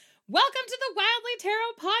Welcome to the Wildly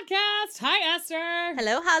Tarot Podcast. Hi, Esther.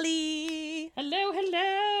 Hello, Holly.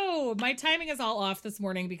 Hello. My timing is all off this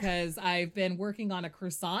morning because I've been working on a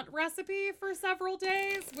croissant recipe for several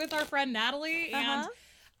days with our friend Natalie, and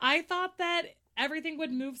I thought that everything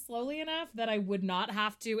would move slowly enough that I would not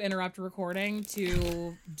have to interrupt recording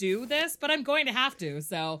to do this, but I'm going to have to,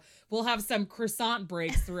 so we'll have some croissant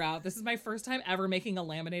breaks throughout. This is my first time ever making a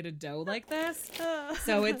laminated dough like this,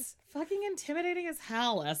 so it's fucking intimidating as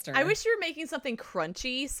hell, Esther. I wish you were making something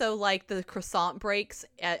crunchy, so like the croissant breaks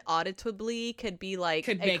audibly could be like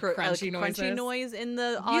make crunchy noise in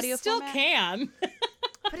the audio You still format. can.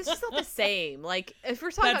 But it's just not the same. Like, if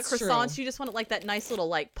we're talking That's about croissants, true. you just want like that nice little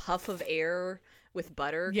like puff of air with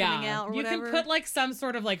butter coming out or whatever. You can put like some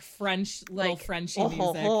sort of like French, little Frenchy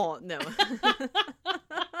music. No.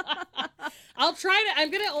 I'll try to,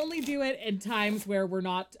 I'm going to only do it in times where we're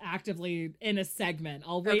not actively in a segment.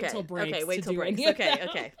 I'll wait till breaks. Okay, wait till breaks.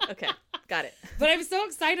 Okay. Got it. But I'm so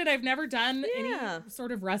excited. I've never done any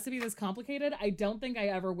sort of recipe this complicated. I don't think I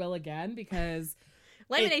ever will again because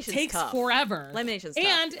Lamination's it takes tough. forever. Lamination's tough.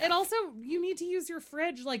 And it also, you need to use your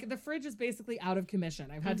fridge. Like, the fridge is basically out of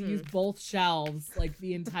commission. I've had to use both shelves like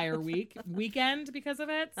the entire weekend because of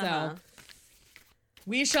it. So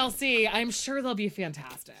we shall see. I'm sure they'll be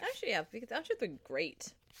fantastic. Actually, yeah. I'm sure they're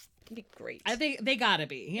great. It'd be great. I think they gotta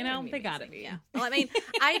be, they gotta be. Yeah. Well, I mean,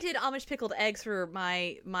 I did Amish pickled eggs for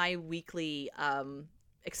my weekly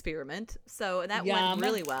experiment, so that went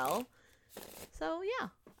really well. So yeah,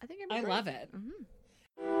 I think it'd be great. Love it.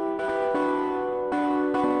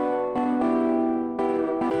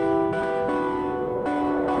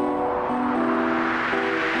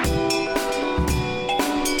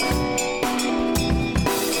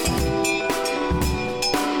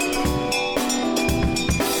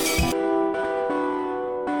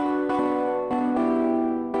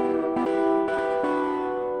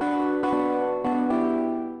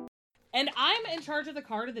 And I'm in charge of the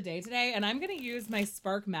card of the day today, and I'm going to use my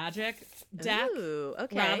Spark Magic deck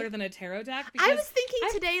rather than a tarot deck. I was thinking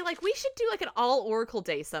today, like, we should do like an all Oracle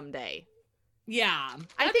day someday. Yeah,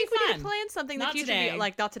 I think we need to plan something that you should be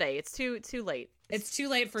like, not today. It's too late. It's too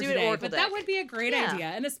late for today, but that would be a great idea,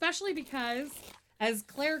 and especially because, as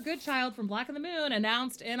Claire Goodchild from Black and the Moon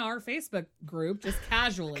announced in our Facebook group just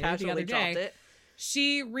casually the other day.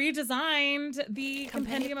 She redesigned the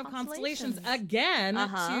Compendium of Constellations again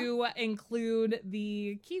to include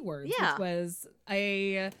the keywords, which was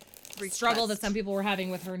a struggle that some people were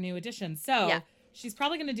having with her new edition. So she's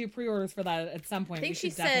probably going to do pre-orders for that at some point. I think we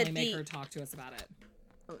should definitely make her talk to us about it.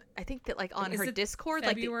 I think that like on her Discord,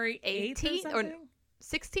 February like the 18th or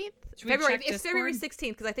 16th? It's February 16th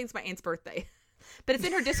because I think it's my aunt's birthday. But it's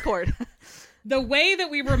in her Discord. The way that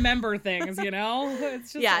we remember things,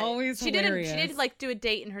 it's just always hilarious. She did like do a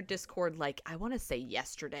date in her Discord, like, I want to say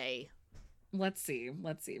yesterday. Let's see.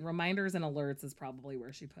 Reminders and alerts is probably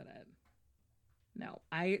where she put it. No,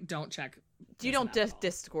 I don't check. You don't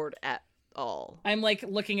Discord at all. I'm like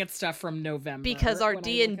looking at stuff from November. Because our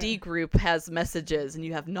D&D group has messages and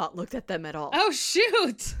you have not looked at them at all. Oh,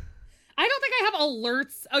 shoot. I don't think I have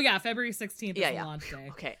alerts. Oh, yeah, February 16th is the launch day.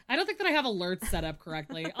 Okay. I don't think that I have alerts set up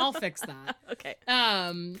correctly. I'll fix that. Okay.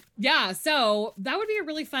 Yeah, so that would be a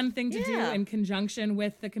really fun thing to do in conjunction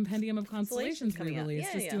with the Compendium of Constellations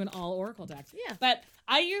re-release. Just do an all Oracle deck. Yeah. But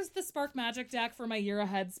I used the Spark Magic deck for my year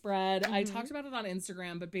ahead spread. I talked about it on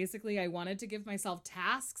Instagram, but basically I wanted to give myself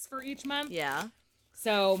tasks for each month. Yeah.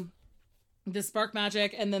 So the Spark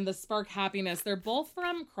Magic and then the Spark Happiness, they're both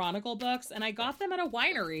from Chronicle Books, and I got them at a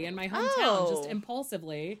winery in my hometown just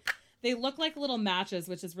impulsively. They look like little matches,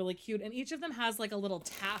 which is really cute, and each of them has like a little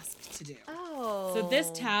task to do. Oh. So this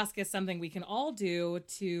task is something we can all do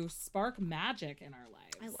to spark magic in our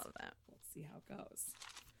lives. I love that. Let's see how it goes.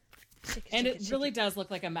 And it really does look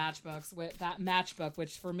like a matchbook,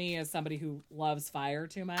 which for me, as somebody who loves fire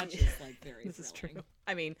too much, is like very This thrilling. is true.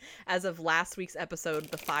 I mean, as of last week's episode,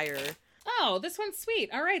 the fire. Oh, this one's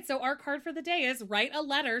sweet. All right, so our card for the day is write a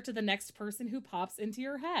letter to the next person who pops into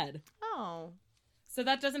your head. Oh. So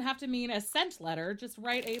that doesn't have to mean a sent letter. Just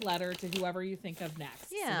write a letter to whoever you think of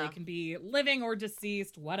next. Yeah. So they can be living or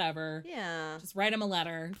deceased, whatever. Yeah. Just write them a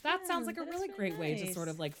letter. That sounds like a really great way to sort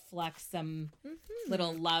of like flex some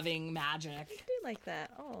little loving magic. I do like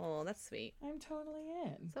that. Oh, that's sweet. I'm totally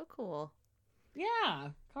in. So cool. Yeah.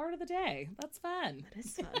 Card of the day. That's fun. That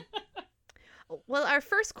is fun. Well, our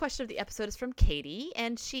first question of the episode is from Katie,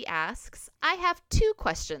 and she asks, I have 2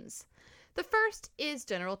 questions. The first is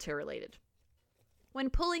general tarot related. When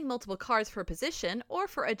pulling multiple cards for a position or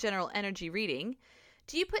for a general energy reading,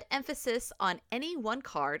 do you put emphasis on any one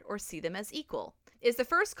card or see them as equal? Is the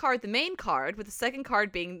first card the main card with the second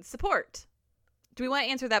card being support? Do we want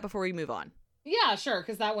to answer that before we move on? Yeah, sure,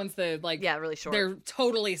 because that one's the, like... Yeah, really short. They're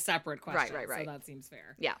totally separate questions, Right. so that seems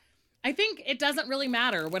fair. Yeah. I think it doesn't really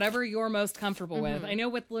matter, whatever you're most comfortable with. I know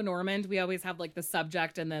with Lenormand, we always have, like, the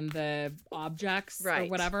subject and then the objects or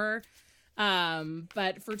whatever.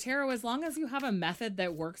 But for tarot, as long as you have a method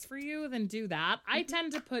that works for you, then do that. I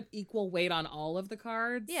tend to put equal weight on all of the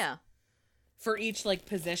cards. Yeah. For each, like,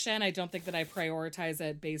 position. I don't think that I prioritize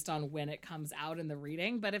it based on when it comes out in the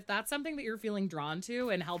reading. But if that's something that you're feeling drawn to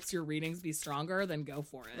and helps your readings be stronger, then go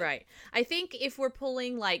for it. Right. I think if we're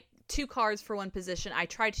pulling, like, 2 cards for one position, I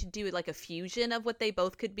try to do it like a fusion of what they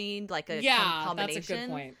both could mean, like a combination that's a good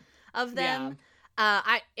point. of them.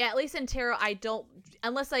 I at least in tarot, I don't,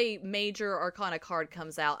 unless a major arcana card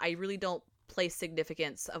comes out, I really don't place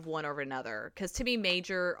significance of one over another, because to me,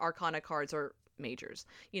 major arcana cards are majors.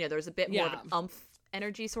 You know, there's a bit more of an umph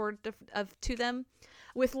energy sort of to them.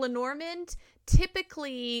 With Lenormand,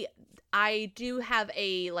 typically I do have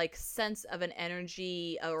a like sense of an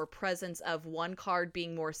energy or presence of one card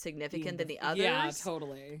being more significant than the others. Yeah,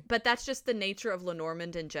 totally. But that's just the nature of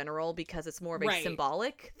Lenormand in general, because it's more of a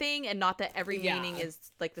symbolic thing, and not that every meaning is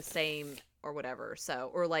like the same or whatever.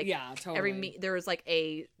 So, or like totally. There's like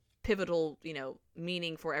a pivotal, you know,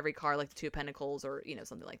 meaning for every card, like the 2 of Pentacles or, you know,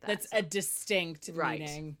 something like that. That's a distinct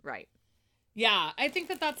meaning. Right. Yeah, I think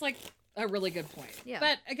that that's like a really good point. Yeah.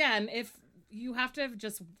 But again, if you have to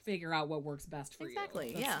just figure out what works best for you.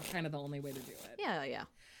 Exactly, That's kind of the only way to do it. Yeah.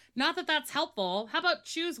 Not that that's helpful. How about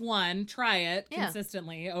choose one, try it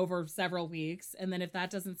consistently over several weeks, and then if that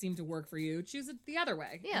doesn't seem to work for you, choose it the other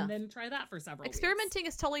way. Yeah. And then try that for several Experimenting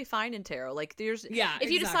weeks. is totally fine in tarot. Like there's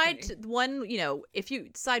if you decide one, you know, if you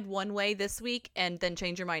decide one way this week and then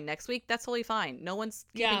change your mind next week, that's totally fine. No one's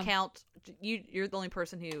keeping count. You're the only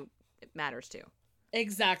person who it matters to.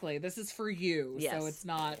 Exactly. This is for you, yes. so it's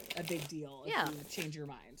not a big deal if you change your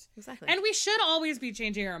mind. Exactly. And we should always be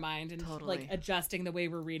changing our mind and like adjusting the way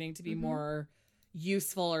we're reading to be more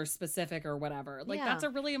useful or specific or whatever. Like that's a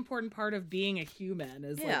really important part of being a human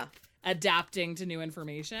is like adapting to new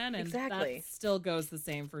information, and that still goes the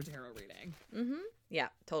same for tarot reading. Yeah,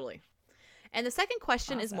 totally. And the second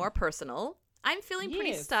question is more personal. I'm feeling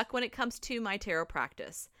pretty stuck when it comes to my tarot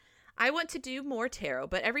practice. I want to do more tarot,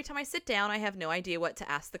 but every time I sit down, I have no idea what to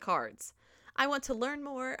ask the cards. I want to learn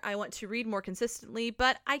more, I want to read more consistently,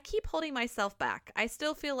 but I keep holding myself back. I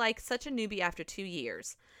still feel like such a newbie after 2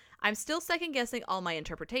 years. I'm still second-guessing all my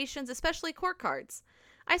interpretations, especially court cards.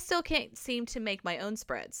 I still can't seem to make my own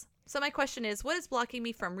spreads. So my question is, what is blocking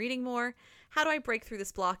me from reading more? How do I break through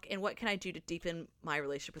this block, and what can I do to deepen my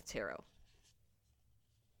relationship with tarot?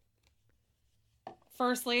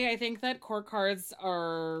 Firstly, I think that court cards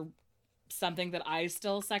are something that I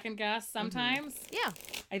still second guess sometimes. Yeah.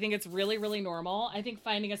 I think it's really, really normal. I think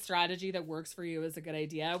finding a strategy that works for you is a good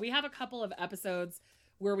idea. We have a couple of episodes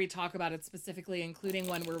where we talk about it specifically, including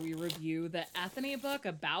one where we review the Ethne book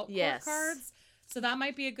about court cards. So that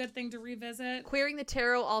might be a good thing to revisit. Queering the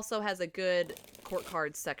Tarot also has a good court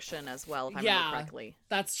cards section as well, if I remember correctly.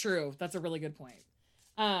 That's true. That's a really good point.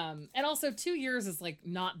 And also 2 years is like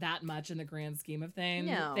not that much in the grand scheme of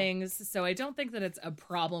things. So I don't think that it's a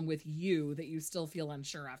problem with you that you still feel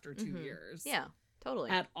unsure after 2 years. Yeah,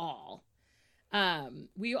 totally. At all.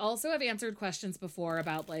 We also have answered questions before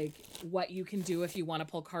about like what you can do if you want to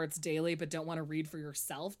pull cards daily but don't want to read for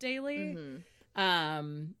yourself daily.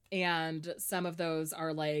 And some of those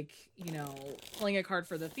are like, you know, pulling a card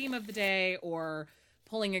for the theme of the day, or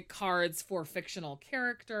pulling cards for fictional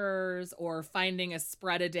characters, or finding a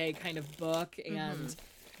spread a day kind of book and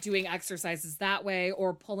doing exercises that way,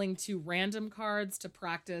 or pulling 2 random cards to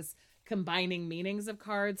practice combining meanings of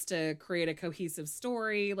cards to create a cohesive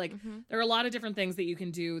story. Like there are a lot of different things that you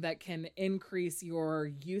can do that can increase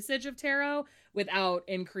your usage of tarot without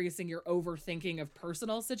increasing your overthinking of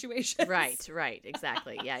personal situations. Right.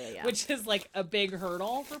 Exactly. Yeah. Which is like a big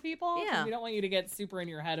hurdle for people. Yeah. We don't want you to get super in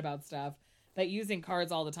your head about stuff. That using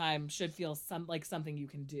cards all the time should feel like something you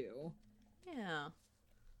can do. Yeah.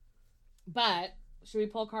 But should we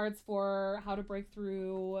pull cards for how to break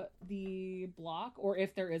through the block, or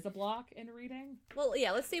if there is a block in reading? Well,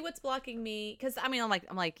 yeah, let's see what's blocking me. Because I mean, I'm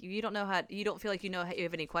like, you don't feel like you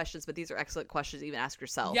have any questions, but these are excellent questions to even ask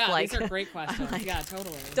yourself. Yeah, like, these are great questions. Like, yeah,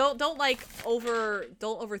 totally. Don't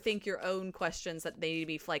overthink your own questions that they need to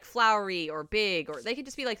be like flowery or big, or they could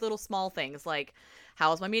just be like little small things like,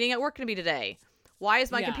 how is my meeting at work going to be today? Why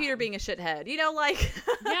is my computer being a shithead? You know, like...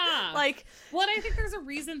 Yeah. like... Well, I think there's a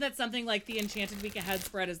reason that something like the Enchanted Week Ahead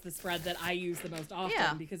spread is the spread that I use the most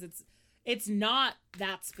often, because it's not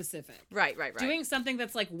that specific. Right. Doing something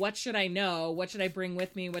that's like, what should I know? What should I bring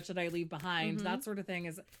with me? What should I leave behind? That sort of thing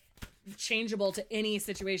is changeable to any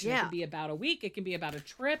situation. It Yeah. could be about a week. It can be about a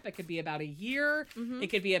trip. It could be about a year. Mhm. It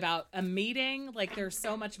could be about a meeting. Like, there's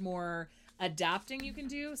so much more adapting you can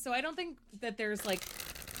do. So I don't think that there's like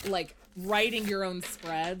writing your own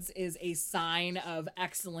spreads is a sign of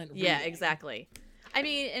excellent reading. Yeah, exactly. I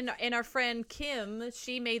mean, and our friend Kim,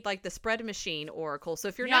 she made like the spread machine oracle. So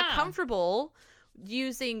if you're not Yeah. comfortable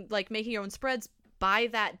using like making your own spreads, buy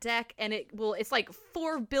that deck, and it's like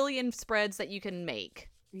 4 billion spreads that you can make.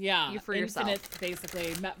 Yeah, For yourself. infinite,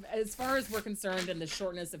 basically. As far as we're concerned, in the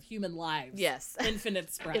shortness of human lives. Yes.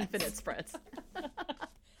 Infinite spreads. Infinite spreads.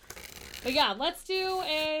 But yeah, let's do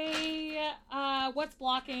a what's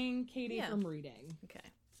blocking Katie Yeah. from reading. Okay.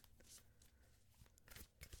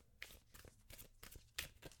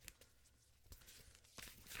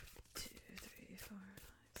 Two, three, 4,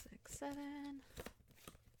 5, 6, 7.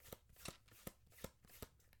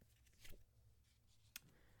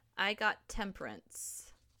 I got Temperance.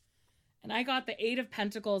 And I got the Eight of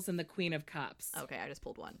Pentacles and the Queen of Cups. Okay, I just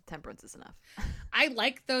pulled one. Temperance is enough. I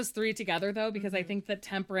like those three together, though, because I think that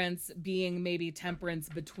Temperance being maybe temperance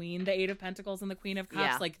between the Eight of Pentacles and the Queen of Cups,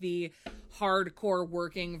 Yeah. like the hardcore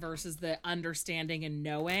working versus the understanding and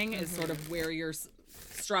knowing is sort of where you're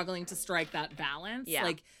struggling to strike that balance. Yeah.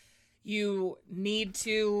 Like, you need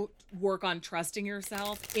to work on trusting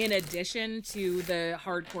yourself in addition to the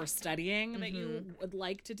hardcore studying that you would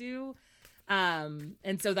like to do.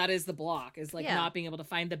 And so that is the block, is like Yeah. not being able to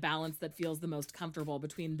find the balance that feels the most comfortable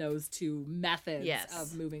between those two methods Yes.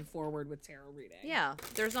 of moving forward with tarot reading. Yeah,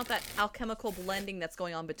 there's not that alchemical blending that's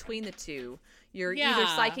going on between the two. You're Yeah. either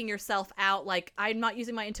psyching yourself out like, I'm not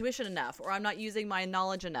using my intuition enough, or I'm not using my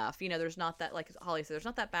knowledge enough. You know, there's not that, like Holly said, there's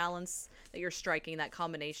not that balance that you're striking, that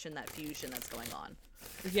combination, that fusion that's going on.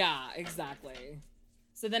 Yeah, exactly.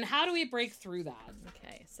 So then how do we break through that?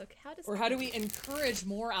 Okay, so Or how do we encourage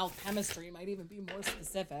more alchemistry? Might even be more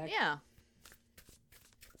specific. Yeah.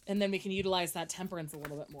 And then we can utilize that temperance a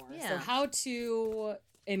little bit more. So Yeah. how to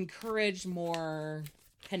encourage more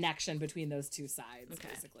connection between those two sides, Okay.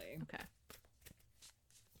 basically. Okay.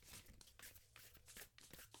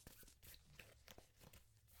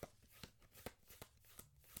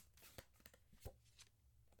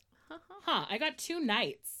 Huh, I got two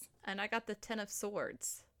knights. And I got the 10 of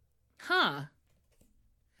Swords. Huh.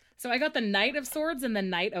 So I got the Knight of Swords and the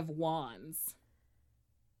Knight of Wands.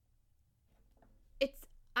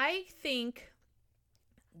 I think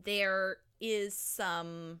there is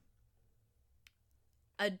some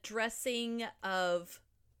addressing of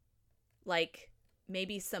like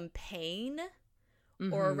maybe some pain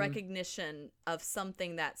or Mhm. recognition of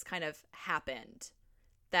something that's kind of happened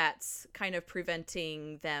that's kind of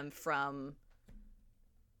preventing them from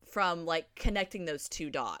like connecting those two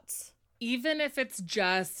dots. Even if it's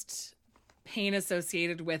just pain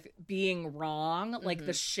associated with being wrong, like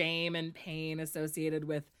the shame and pain associated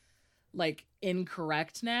with like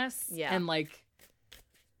incorrectness Yeah. and like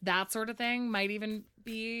that sort of thing might even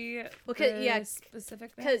be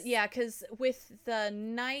specific. Because with the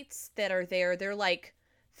knights that are there, they're like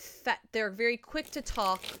they're very quick to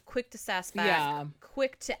talk, quick to sass back, Yeah.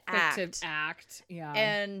 quick to act. Quick to act. Yeah.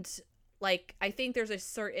 And like I think there's a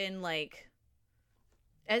certain like,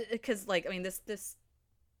 because like I mean this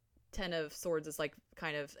 10 of Swords is like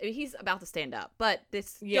kind of, I mean, he's about to stand up, but it's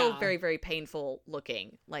still Yeah. very, very painful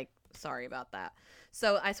looking. Like, sorry about that.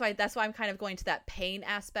 So that's why I'm kind of going to that pain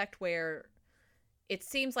aspect where it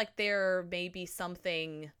seems like there may be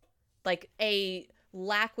something like a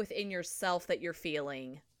lack within yourself that you're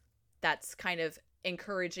feeling that's kind of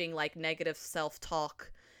encouraging like negative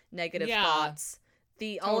self-talk, negative Yeah. thoughts,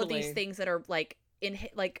 all of these Totally. things that are like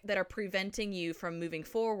that are preventing you from moving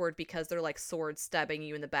forward because they're like swords stabbing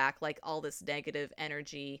you in the back, like all this negative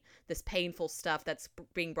energy, this painful stuff that's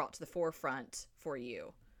being brought to the forefront for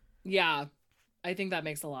you. Yeah, I think that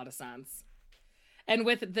makes a lot of sense. And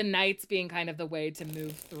with the knights being kind of the way to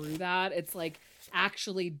move through that, it's like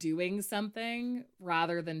actually doing something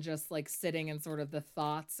rather than just like sitting in sort of the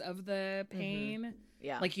thoughts of the pain.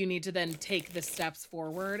 Yeah. Like you need to then take the steps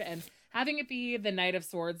forward, and having it be the Knight of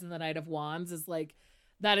Swords and the Knight of Wands is like,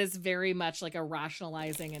 that is very much like a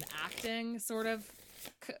rationalizing and acting sort of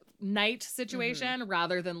knight situation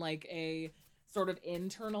rather than like a sort of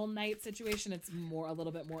internal knight situation. It's more a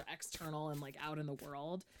little bit more external and like out in the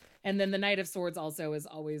world. And then the Knight of Swords also is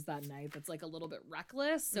always that knight that's like a little bit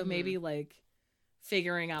reckless. So maybe like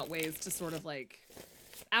figuring out ways to sort of like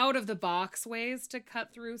out of the box ways to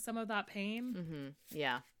cut through some of that pain.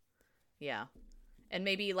 Yeah. Yeah. And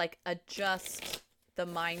maybe like adjust the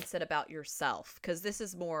mindset about yourself, because this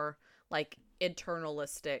is more like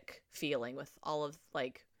internalistic feeling with all of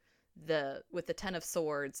like the Ten of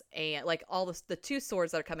Swords, and like all the two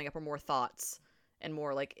swords that are coming up are more thoughts and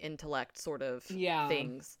more like intellect sort of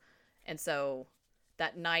things. And so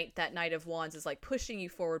that Knight of Wands is like pushing you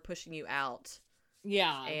forward, pushing you out.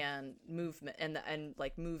 Yeah. And movement and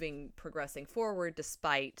like moving, progressing forward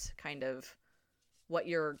despite kind of what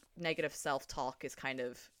your negative self-talk is kind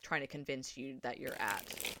of trying to convince you that you're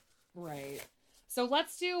at. Right. So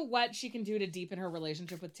let's do what she can do to deepen her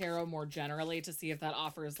relationship with tarot more generally to see if that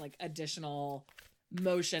offers like additional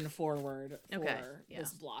motion forward for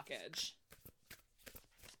this blockage.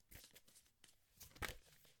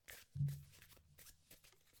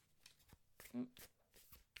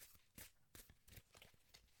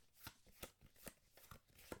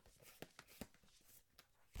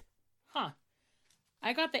 Huh.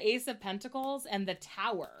 I got the Ace of Pentacles and the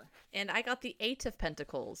Tower. And I got the Eight of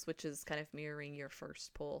Pentacles, which is kind of mirroring your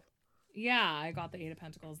first pull. Yeah, I got the Eight of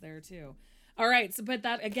Pentacles there too. All right, so but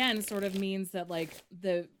that again sort of means that like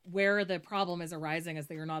where the problem is arising is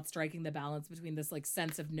that you're not striking the balance between this like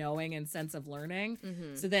sense of knowing and sense of learning.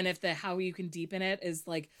 Mm-hmm. So then if how you can deepen it is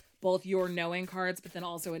like both your knowing cards, but then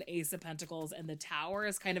also an Ace of Pentacles and the Tower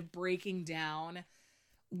is kind of breaking down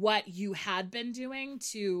what you had been doing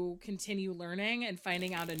to continue learning and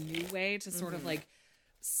finding out a new way to sort of like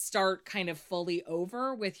start kind of fully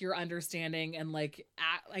over with your understanding and like,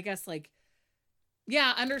 I guess like,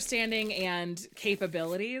 understanding and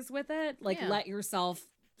capabilities with it. Like let yourself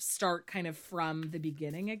start kind of from the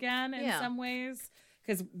beginning again in some ways.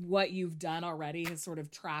 Because what you've done already has sort of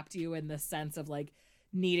trapped you in the sense of like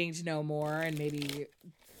needing to know more, and maybe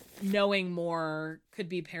knowing more could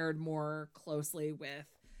be paired more closely with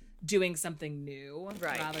doing something new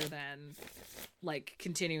rather than like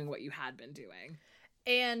continuing what you had been doing.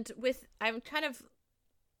 And I'm kind of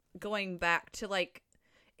going back to like,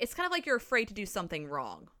 it's kind of like you're afraid to do something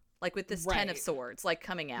wrong. Like with this Ten of Swords, like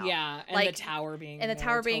coming out. Yeah. And like, the Tower being and the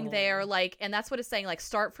Tower being there. Like, and that's what it's saying. Like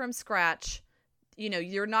start from scratch. You know,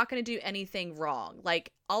 you're not going to do anything wrong.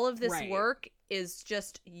 Like all of this work is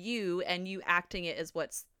just you and you acting it as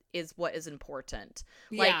what is important.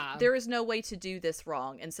 Like there is no way to do this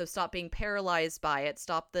wrong. And so stop being paralyzed by it.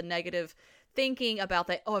 Stop the negative thinking about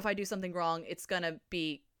that. Oh, if I do something wrong, it's going to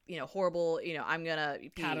be, horrible. I'm going to be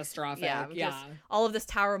catastrophic. Just all of this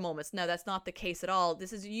Tower moments. No, that's not the case at all.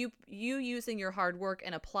 This is you using your hard work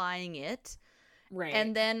and applying it. Right.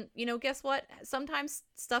 And then, guess what? Sometimes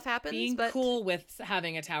stuff happens. Being cool with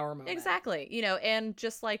having a Tower moment. Exactly. And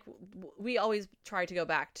just like we always try to go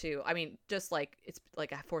back to, just like it's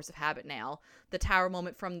like a force of habit now, the Tower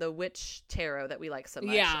moment from the Witch Tarot that we like so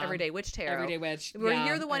much. Yeah. Everyday Witch Tarot. Everyday Witch. Where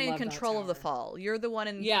you're the one in control of the fall. You're the one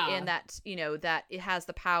in that, that it has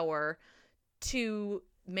the power to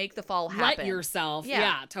make the fall happen. Let yourself.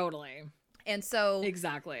 Yeah, totally. And so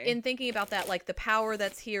exactly in thinking about that, like the power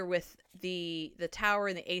that's here with the Tower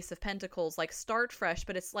and the Ace of Pentacles, like start fresh,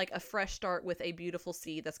 but it's like a fresh start with a beautiful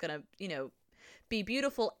seed that's going to, be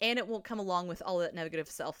beautiful, and it won't come along with all that negative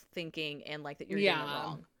self-thinking and like that you're doing it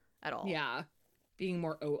wrong at all. Yeah.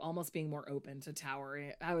 Almost being more open to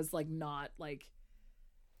Tower. I was like not like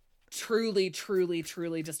truly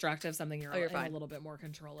destructive, something you're in a little bit more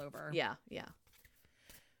control over. Yeah.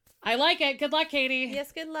 I like it. Good luck, Katie.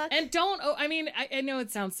 Yes, good luck. And I know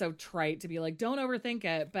it sounds so trite to be like, don't overthink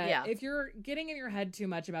it. But if you're getting in your head too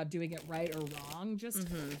much about doing it right or wrong, just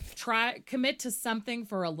commit to something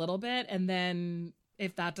for a little bit. And then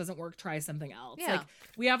if that doesn't work, try something else. Yeah. Like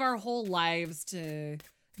we have our whole lives to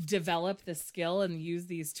develop the skill and use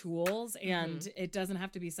these tools. And it doesn't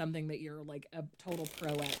have to be something that you're like a total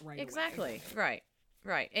pro at right away.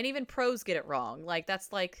 Right. And even pros get it wrong. Like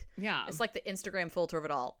that's like, it's like the Instagram filter of it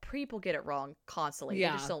all. People get it wrong constantly. They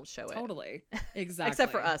just don't show it. Totally. Exactly.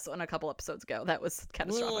 Except for us on a couple episodes ago. That was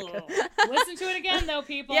catastrophic. Listen to it again though,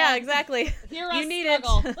 people. Yeah, exactly. Hear us you need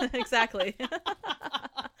struggle. It. Exactly.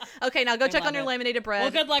 Okay, now go check on your laminated bread. Well,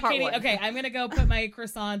 good luck, Katie. 1. Okay, I'm going to go put my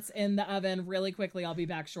croissants in the oven really quickly. I'll be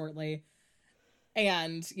back shortly.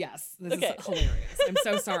 And yes, this is hilarious. I'm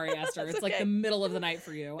so sorry, Esther. It's like the middle of the night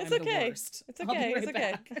for you. I'm the worst. It's okay. I'll be right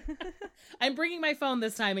back. I'm bringing my phone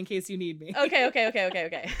this time in case you need me. Okay.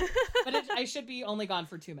 But I should be only gone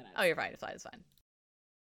for 2 minutes. Oh, you're fine. It's fine.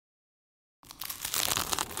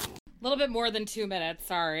 A little bit more than 2 minutes.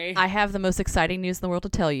 Sorry. I have the most exciting news in the world to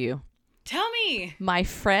tell you. Tell me. My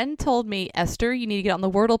friend told me, Esther, you need to get on the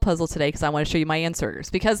Wordle puzzle today because I want to show you my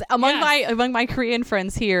answers. Because among my Korean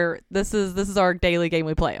friends here, this is our daily game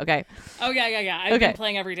we play. Okay. Oh yeah. I've been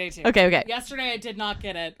playing every day too. Okay. Yesterday I did not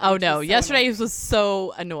get it. Oh no, yesterday was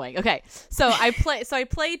so annoying. Okay, so I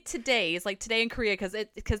played today's, like today in Korea,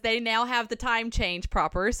 because they now have the time change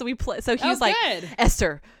proper. So we play. So he was like, good.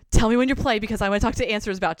 Esther, tell me when you play because I want to talk about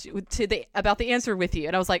the answer with you.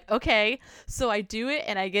 And I was like, okay. So I do it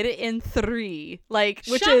and I get it in 3, like,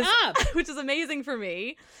 which is amazing for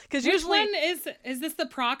me. Because usually one is this the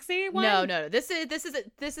proxy one? No. This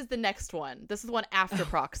is the next one. This is the one after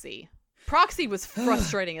proxy. Proxy was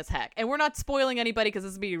frustrating as heck. And we're not spoiling anybody because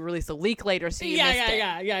this will be released a week later, so you missed it.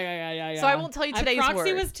 Yeah. So I won't tell you today's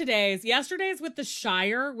Proxy word. was today's. Yesterday's with the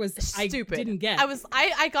Shire was stupid. I didn't get.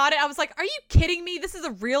 I got it. I was like, are you kidding me? This is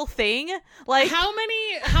a real thing? Like, how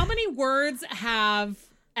many words have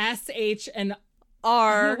SH and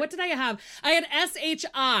R? No, what did I have? I had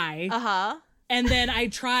SHI. And then I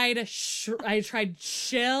tried chill. I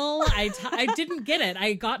didn't get it.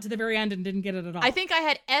 I got to the very end and didn't get it at all. I think I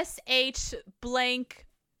had SH blank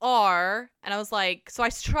R, and I was like, so I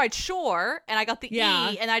tried shore, and I got the E,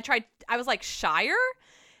 and I was like, Shire?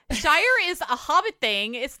 Shire is a Hobbit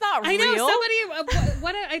thing. It's not real. I know somebody.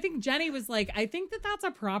 I think Jenny was like, I think that's a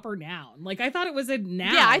proper noun. Like I thought it was a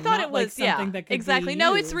noun. Yeah, I thought it was something that could exactly. Be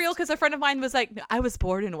no, used. it's real because a friend of mine was like, I was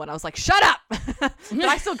born in one. I was like, shut up. But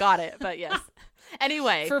I still got it. But yes.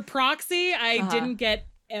 Anyway, for proxy, I didn't get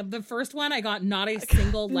the first one. I got not a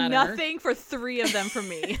single letter. Nothing for 3 of them from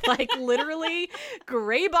me. Like literally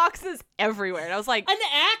gray boxes everywhere. And I was like, an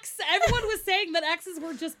X. Everyone was saying that X's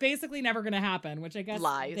were just basically never going to happen, which I guess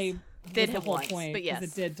lies. They did the whole once, point, but yes,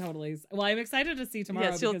 it did totally. Well, I'm excited to see tomorrow.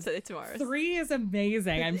 Yes, you'll see tomorrow. 3 is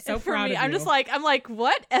amazing. I'm so for proud me, of you. I'm like,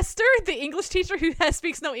 what? Esther, the English teacher who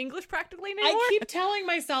speaks no English practically anymore? I keep telling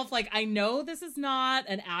myself, like, I know this is not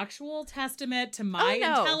an actual testament to my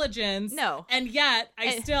intelligence. No. And yet,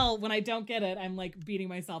 I still, when I don't get it, I'm like beating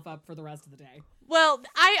myself up for the rest of the day. Well,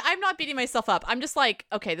 I'm not beating myself up. I'm just like,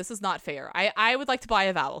 okay, this is not fair. I would like to buy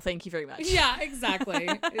a vowel. Thank you very much. Yeah, exactly.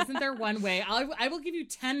 Isn't there one way? I will give you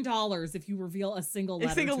 $10 if you reveal a single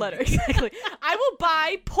letter. A single letter, exactly. I will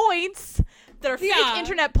buy points that are fake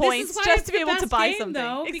internet points just to be able to buy something.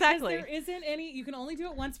 Though, exactly. Because there isn't any. You can only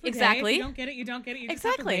do it once per day. Exactly. If you don't get it, you don't get it. You just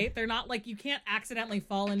have to wait. They're not like you can't accidentally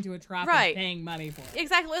fall into a trap of paying money for it.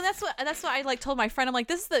 Exactly, and that's what I like told my friend. I'm like,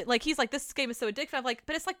 this is the he's like, this game is so addictive. I'm like,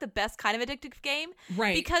 but it's like the best kind of addictive game,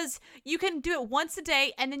 right? Because you can do it once a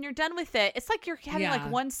day and then you're done with it. It's like you're having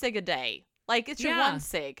like 1 cig a day. Like, it's your 1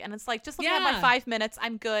 cig. And it's like, just look at my 5 minutes.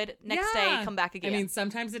 I'm good. Next day, come back again. I mean,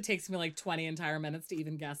 sometimes it takes me like 20 entire minutes to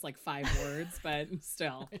even guess like 5 words, but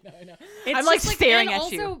still. I know. It's I'm like staring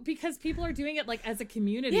at you. Also, because people are doing it like as a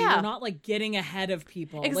community, you're not like getting ahead of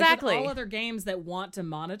people. Exactly. Like with all other games that want to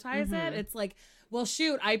monetize it, it's like, well,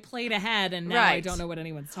 shoot, I played ahead and now I don't know what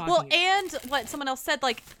anyone's talking about. And what someone else said,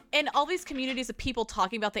 like, in all these communities of people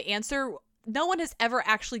talking about the answer, no one has ever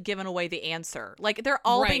actually given away the answer. Like, they're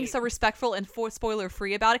all being so respectful and spoiler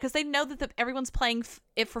free about it because they know that everyone's playing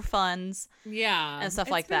it for funds, and stuff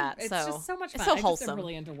like that. It's so just so much fun. It's so wholesome. I'm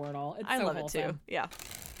really into Wordle. I love it too. Yeah.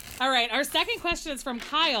 All right, our second question is from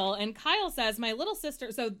Kyle, and Kyle says, my little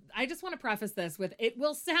sister, so I just want to preface this with, it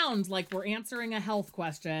will sound like we're answering a health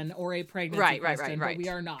question or a pregnancy question, but we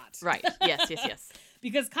are not. Right, yes.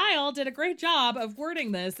 Because Kyle did a great job of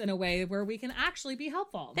wording this in a way where we can actually be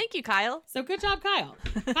helpful. Thank you, Kyle. So good job, Kyle.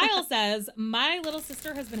 Kyle says, my little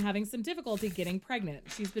sister has been having some difficulty getting pregnant.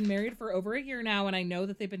 She's been married for over a year now, and I know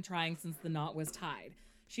that they've been trying since the knot was tied.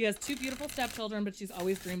 She has 2 beautiful stepchildren, but she's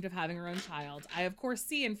always dreamed of having her own child. I, of course,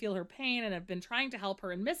 see and feel her pain and have been trying to help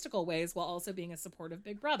her in mystical ways while also being a supportive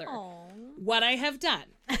big brother. Aww. What I have done.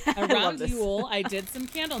 Around Yule, I did some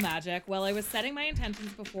candle magic. While I was setting my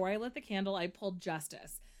intentions before I lit the candle, I pulled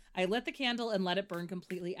Justice. I lit the candle and let it burn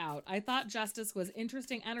completely out. I thought Justice was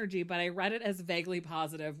interesting energy, but I read it as vaguely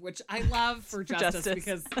positive, which I love for Justice.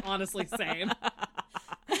 Because honestly, same.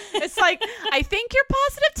 It's like, I think you're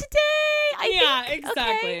positive today.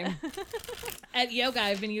 Exactly. Okay. At yoga,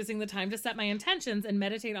 I've been using the time to set my intentions and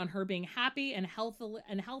meditate on her being happy and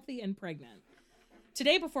healthy and pregnant.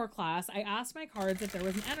 Today before class, I asked my cards if there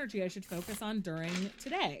was an energy I should focus on during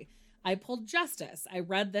today. I pulled Justice. I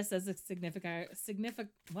read this as a signifier.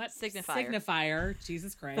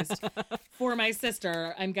 Jesus Christ. For my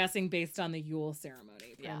sister, I'm guessing based on the Yule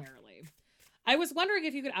ceremony primarily. I was wondering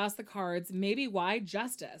if you could ask the cards, maybe why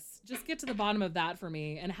Justice? Just get to the bottom of that for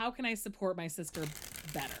me, and how can I support my sister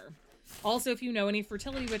better? Also, if you know any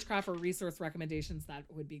fertility witchcraft or resource recommendations, that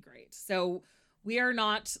would be great. So we are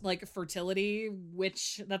not like fertility,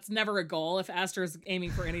 which that's never a goal. If Aster's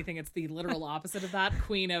aiming for anything, it's the literal opposite of that.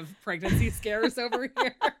 Queen of pregnancy scares over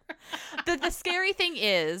here. The scary thing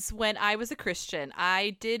is, when I was a Christian,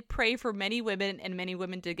 I did pray for many women, and many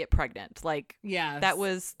women did get pregnant. Like,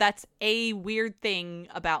 that's a weird thing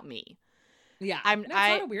about me. Yeah, it's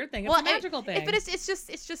not a weird thing. It's a magical thing. But it's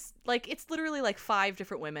just like, it's literally like 5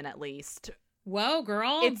 different women at least. Whoa,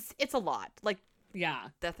 girl! It's a lot. Like, Yeah.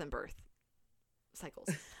 Death and birth cycles.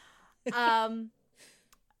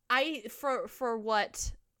 For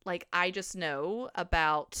what like I just know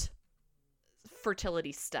about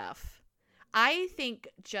fertility stuff, I think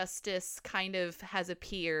Justice kind of has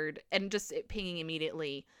appeared, and just it pinging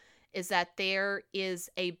immediately, is that there is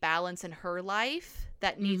a balance in her life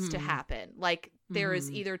that needs to happen. Like there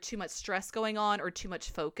is either too much stress going on or too much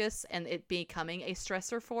focus and it becoming a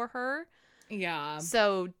stressor for her. Yeah.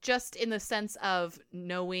 So just in the sense of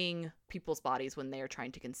knowing people's bodies when they are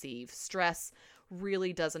trying to conceive, stress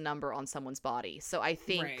really does a number on someone's body. So I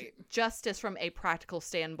think Justice from a practical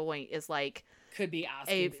standpoint is like could be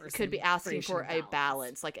asking for a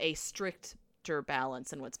balance, like a stricter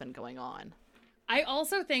balance in what's been going on. I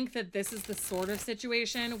also think that this is the sort of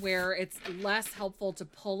situation where it's less helpful to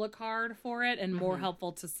pull a card for it and more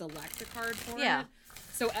helpful to select a card for it.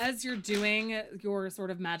 So as you're doing your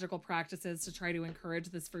sort of magical practices to try to encourage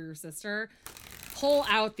this for your sister, pull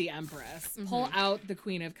out the Empress, pull out the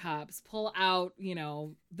Queen of Cups, pull out, you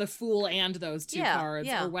know, the Fool and those two cards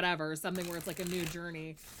or whatever, something where it's like a new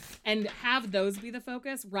journey, and have those be the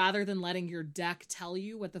focus rather than letting your deck tell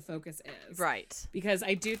you what the focus is. Right. Because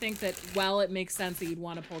I do think that while it makes sense that you'd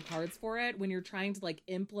want to pull cards for it, when you're trying to like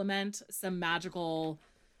implement some magical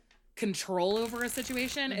control over a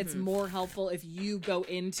situation, it's more helpful if you go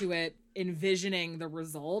into it envisioning the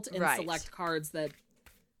result and select cards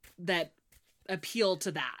that appeal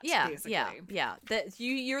to that. Basically. That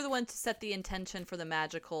you're the one to set the intention for the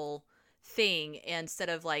magical thing instead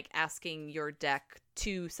of like asking your deck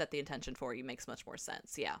to set the intention for you. Makes much more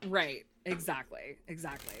sense. Right. Exactly.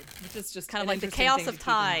 Which is just kind of like the chaos of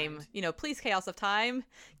time. You know, please, chaos of time,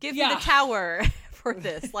 give me the tower for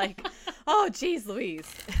this. Like, oh geez Louise.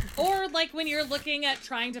 Or like when you're looking at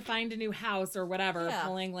trying to find a new house or whatever,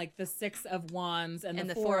 pulling like the 6 of Wands and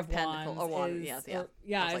the 4 of Pentacles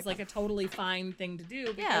is like a totally fine thing to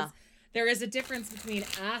do, because there is a difference between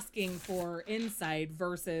asking for insight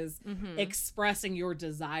versus expressing your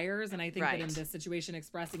desires. And I think that in this situation,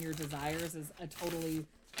 expressing your desires is a totally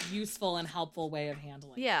useful and helpful way of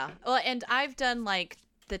handling it. Well, and I've done like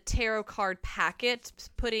the tarot card packet,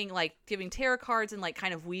 giving tarot cards and like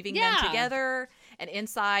kind of weaving them together, and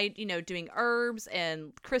inside, you know, doing herbs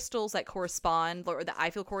and crystals that correspond or that I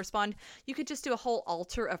feel correspond. You could just do a whole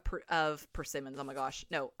altar of persimmons. Oh my gosh,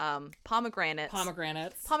 no, pomegranates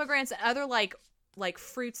and other like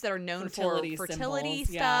fruits that are known for fertility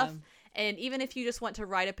stuff. And even if you just want to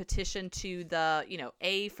write a petition to the, you know,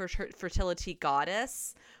 fertility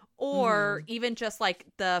goddess, or even just like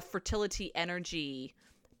the fertility energy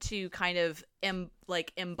to kind of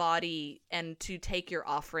embody and to take your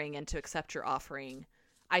offering and to accept your offering.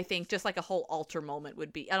 I think just like a whole altar moment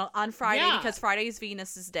would be on Friday, because Friday is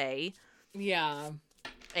Venus's day. Yeah.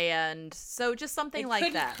 And so just something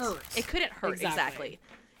like that. It couldn't hurt. Exactly.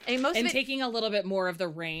 And taking a little bit more of the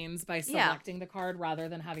reins by selecting the card rather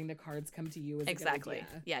than having the cards come to you is a good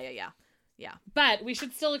idea. Yeah. But we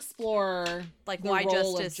should still explore like the why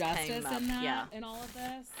role justice of justice came in that, up. in all of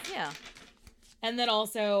this. Yeah. And then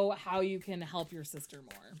also how you can help your sister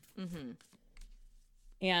more.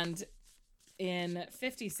 And in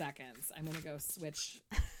 50 seconds, I'm going to go switch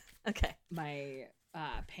my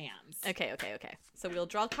pans. Okay. So we'll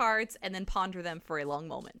draw cards and then ponder them for a long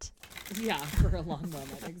moment. Yeah, for a long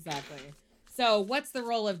moment. Exactly. So what's the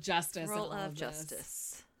role of justice? Role of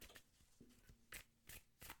justice.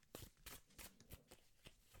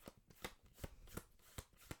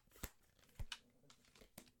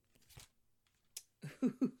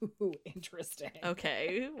 Ooh, interesting.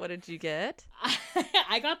 Okay, what did you get?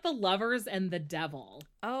 I got the Lovers and the Devil.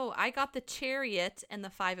 Oh, I got the Chariot and the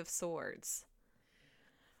 5 of Swords.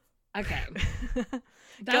 Okay.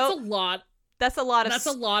 That's a lot. That's a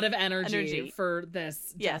lot of energy for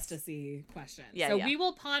this justice-y question. So we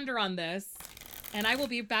will ponder on this, and I will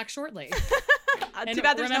be back shortly. And too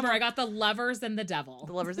bad remember, I got the Lovers and the Devil.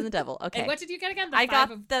 The Lovers and the Devil. Okay. And what did you get again? I got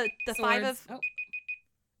the 5 of...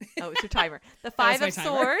 Oh, it's your timer. The 5 of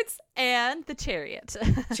Swords and the Chariot.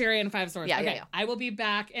 Chariot and 5 of Swords. Yeah. I will be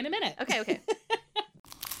back in a minute. Okay.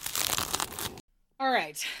 All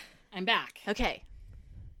right. I'm back. Okay.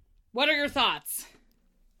 What are your thoughts?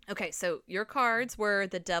 Okay, so your cards were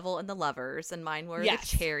the Devil and the Lovers, and mine were the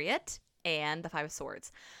Chariot and the 5 of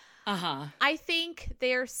Swords. I think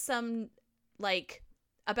there's some,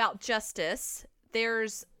 about justice,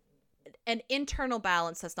 there's an internal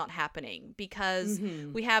balance that's not happening, because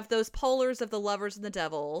we have those polars of the Lovers and the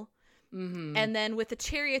Devil, and then with the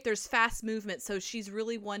Chariot, there's fast movement, so she's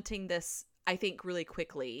really wanting this, I think, really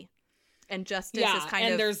quickly. And justice is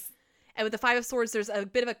kind of... And with the 5 of Swords, there's a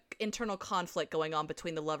bit of an internal conflict going on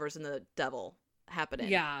between the Lovers and the Devil happening.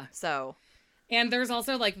 Yeah. So... And there's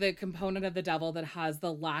also like the component of the devil that has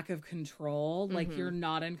the lack of control. Like Mm-hmm. you're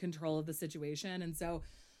not in control of the situation. And so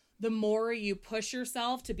the more you push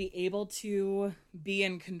yourself to be able to be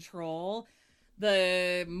in control,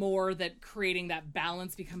 the more that creating that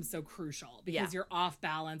balance becomes so crucial, because you're off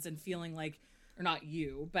balance and feeling like, or not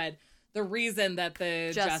you, but the reason that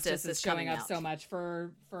the justice is showing up so much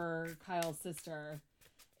for Kyle's sister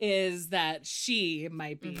is that she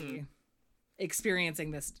might be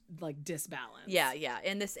experiencing this like disbalance. Yeah.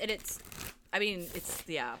 And it's I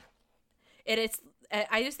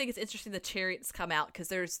just think it's interesting the chariots come out because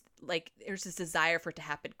there's this desire for it to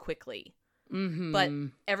happen quickly. Mm-hmm. But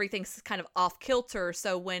everything's kind of off kilter.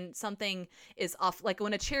 So when something is off, like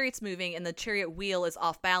when a chariot's moving and the chariot wheel is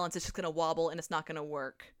off balance, it's just going to wobble and it's not going to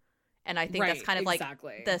work. And I think that's kind of like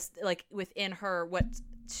this, like within her, what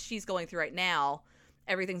she's going through right now,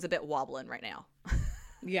 everything's a bit wobbling right now.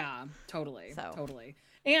 Yeah, totally. So. Totally.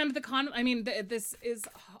 And this is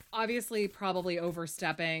obviously probably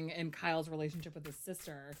overstepping in Kyle's relationship with his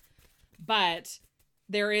sister, but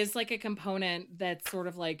there is like a component that's sort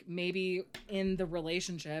of like maybe in the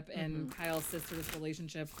relationship and Kyle's sister's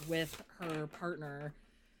relationship with her partner,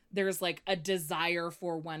 there's like a desire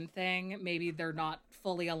for one thing. Maybe they're not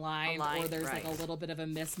fully aligned or there's like a little bit of a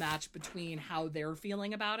mismatch between how they're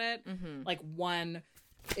feeling about it. Mm-hmm. Like one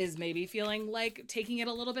is maybe feeling like taking it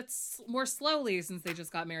a little bit more slowly since they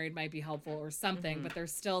just got married might be helpful or something, but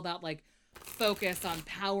there's still that like focus on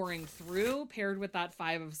powering through paired with that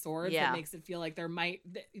 5 of swords that makes it feel like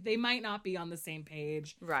they might not be on the same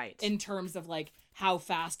page in terms of like how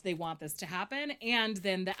fast they want this to happen, and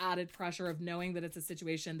then the added pressure of knowing that it's a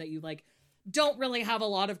situation that you like don't really have a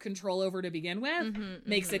lot of control over to begin with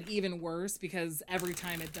makes it even worse, because every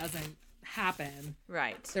time it doesn't happen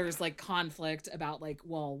there's like conflict about like,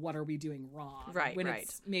 well, what are we doing wrong, when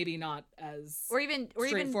it's maybe not as or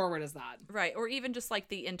straightforward as that, or even just like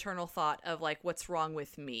the internal thought of like, what's wrong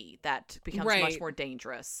with me, that becomes much more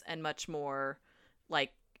dangerous and much more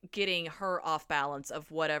like getting her off balance of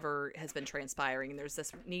whatever has been transpiring, and there's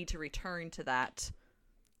this need to return to that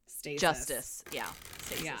stasis. Justice.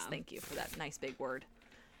 Stasis. Yeah. Thank you for that nice big word.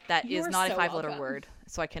 That You is are not so a 5-letter welcome. word,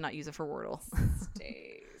 so I cannot use it for Wordle.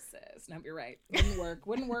 Stasis. No, you're right.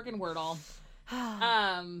 Wouldn't work in Wordle.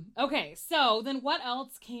 Okay, so then what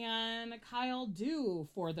else can Kyle do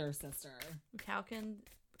for their sister? How can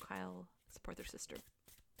Kyle support their sister?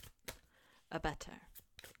 A better.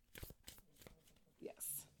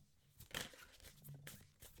 Yes.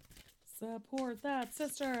 Support that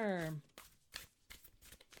sister.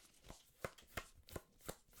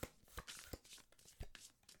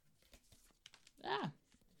 Ah.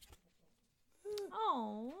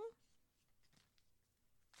 Oh.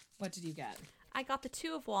 What did you get? I got the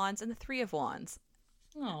 2 of Wands and the 3 of Wands.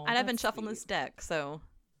 Oh, and I've been that's shuffling sweet. this deck, so.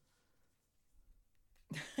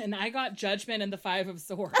 And I got Judgment and the 5 of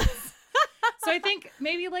Swords. So I think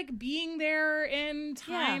maybe like being there in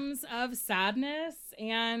times of sadness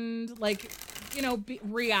and like, you know,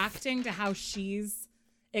 reacting to how she's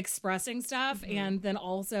expressing stuff, and then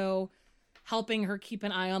also helping her keep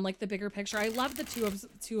an eye on like the bigger picture. I love the two of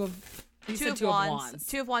Wands.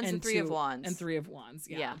 2 of Wands and 3 of Wands. And 3 of Wands.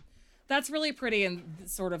 Yeah. That's really pretty and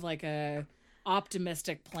sort of like a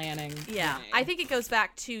optimistic planning. Yeah. way. I think it goes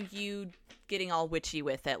back to you getting all witchy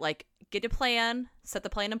with it. Like, get a plan, set the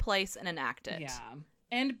plan in place, and enact it. Yeah.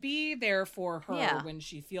 And be there for her Yeah. when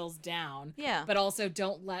she feels down. Yeah. But also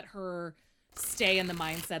don't let her stay in the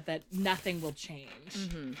mindset that nothing will change.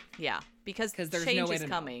 Yeah. Because there's change no way is to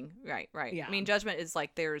know. coming. Right. Yeah. I mean, Judgment is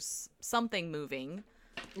like there's something moving,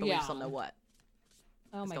 but we just don't know what.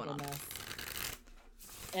 Oh my going on. goodness.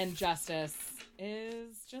 And Justice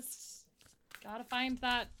is just gotta find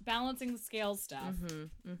that balancing the scales stuff.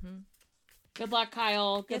 Good luck,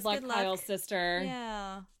 Kyle. Good Yes, luck, good luck. Kyle's sister.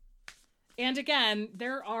 Yeah. And again,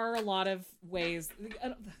 there are a lot of ways.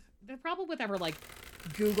 The problem with ever like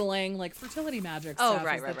Googling like fertility magic stuff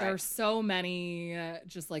is that there are so many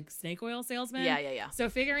just like snake oil salesmen. Yeah. So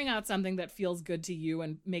figuring out something that feels good to you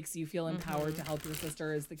and makes you feel empowered to help your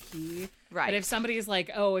sister is the key. Right. But if somebody's like,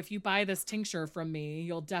 oh, if you buy this tincture from me,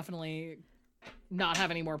 you'll definitely not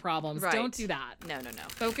have any more problems. Right. Don't do that. No.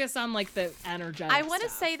 Focus on like the energetic I want to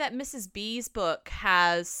stuff. say that Mrs. B's book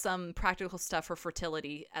has some practical stuff for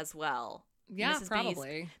fertility as well. Yeah, Mrs. B's,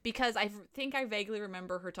 probably. because I think I vaguely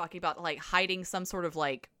remember her talking about like hiding some sort of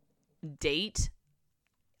like date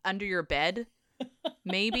under your bed,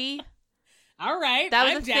 maybe. All right. That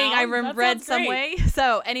was I'm a thing down. I That read sounds some great. way.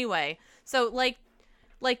 So anyway, so like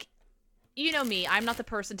you know me, I'm not the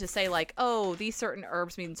person to say like, oh, these certain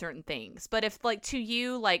herbs mean certain things. But if like to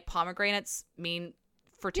you, like pomegranates mean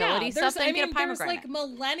fertility stuff, then get a there's pomegranate. like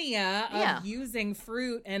millennia of using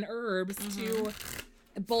fruit and herbs to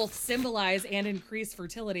both symbolize and increase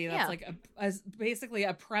fertility. That's like basically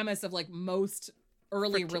a premise of like most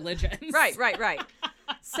early religions. Right.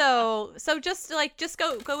 So just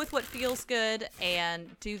go with what feels good and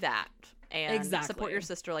do that. And support your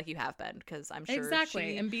sister like you have been, because I'm sure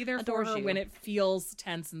she and be there for adores her you. when it feels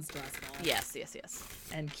tense and stressful. Yes.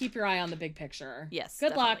 And keep your eye on the big picture. Yes,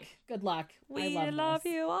 Good definitely. luck. We I love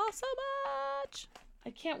this. you all so much.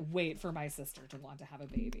 I can't wait for my sister to want to have a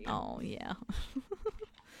baby. Oh, yeah.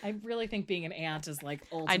 I really think being an aunt is like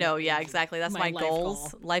ultimately I know, yeah, exactly. That's my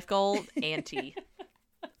goals. Life goal, auntie.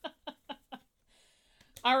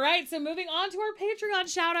 All right, so moving on to our Patreon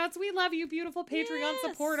shout-outs. We love you, beautiful Patreon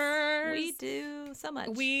supporters. We do so much.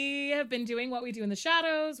 We have been doing What We Do in the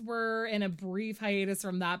Shadows. We're in a brief hiatus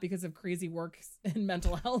from that because of crazy work and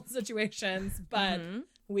mental health situations, but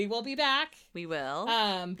we will be back. We will.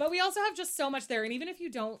 But we also have just so much there, and even if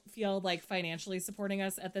you don't feel like financially supporting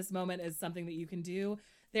us at this moment is something that you can do,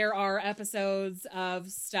 there are episodes of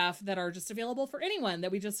stuff that are just available for anyone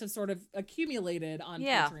that we just have sort of accumulated on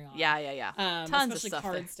Patreon. Yeah. Tons especially of stuff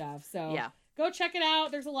card there. stuff. So go check it out.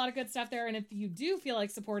 There's a lot of good stuff there. And if you do feel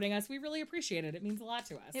like supporting us, we really appreciate it. It means a lot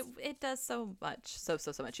to us. It does so much. So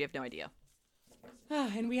much. You have no idea.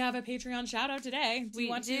 And we have a Patreon shout out today. Do you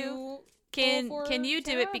want to? Can you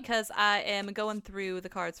do it, because I am going through the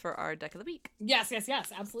cards for our deck of the week. Yes,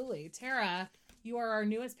 absolutely. Tara, you are our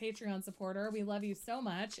newest Patreon supporter. We love you so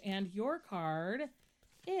much. And your card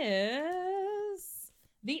is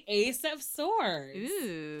the Ace of Swords.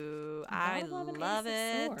 Ooh, I love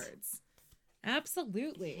it. Swords.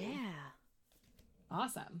 Absolutely. Yeah.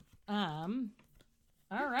 Awesome.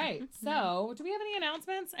 All right. So, do we have any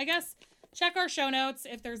announcements? I guess check our show notes.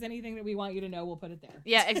 If there's anything that we want you to know, we'll put it there.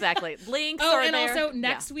 Yeah, exactly. Links are and there. Also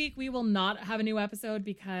next week we will not have a new episode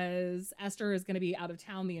because Esther is going to be out of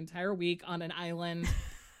town the entire week on an island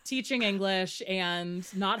teaching English and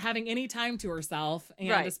not having any time to herself,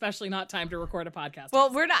 and especially not time to record a podcast.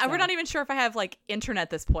 Well, we're not even sure if I have like internet at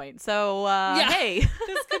this point. So hey,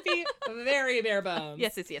 this could be very bare bones.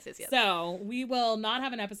 Yes. So we will not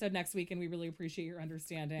have an episode next week, and we really appreciate your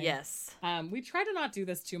understanding. Yes. We try to not do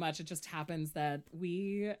this too much. It just happens that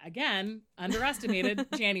we again underestimated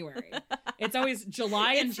January. It's always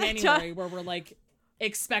July and January where we're like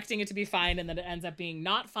expecting it to be fine, and then it ends up being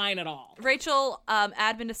not fine at all. Rachel,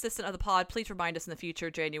 admin assistant of the pod, please remind us in the future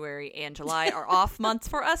January and July are off months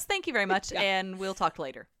for us. Thank you very much, and we'll talk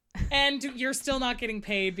later. And you're still not getting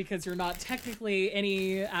paid because you're not technically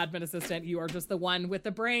any admin assistant. You are just the one with the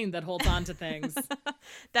brain that holds on to things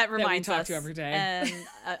that reminds that we talk us to every day. And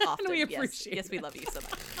often. And we appreciate yes, we love you so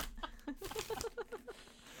much.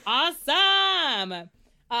 Awesome.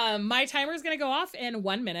 My timer is going to go off in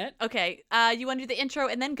 1 minute. Okay. You want to do the intro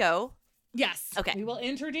and then go? Yes. Okay. We will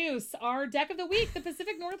introduce our deck of the week, the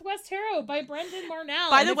Pacific Northwest Tarot by Brendan Marnell.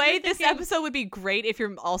 By the way, this episode would be great if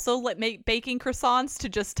you're also baking croissants to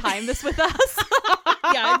just time this with us.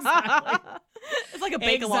 Yeah, exactly. It's like a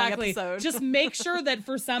bake-along episode. Just make sure that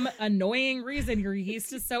for some annoying reason, your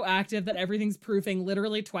yeast is so active that everything's proofing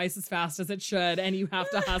literally twice as fast as it should, and you have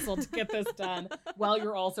to hustle to get this done while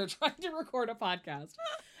you're also trying to record a podcast.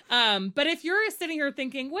 But if you're sitting here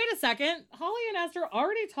thinking, wait a second, Holly and Esther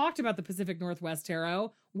already talked about the Pacific Northwest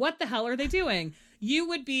Tarot. What the hell are they doing? You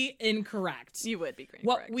would be incorrect. You would be incorrect.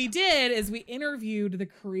 What we did is we interviewed the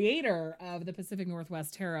creator of the Pacific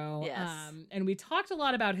Northwest Tarot. Yes. And we talked a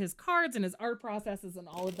lot about his cards and his art processes and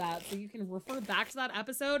all of that. So you can refer back to that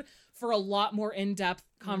episode for a lot more in-depth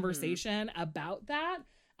conversation about that.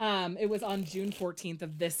 It was on June 14th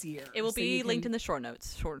of this year. It will be linked in the short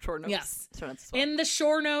notes. Short notes. Yes. Short notes as well. In the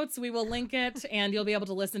short notes, we will link it, and you'll be able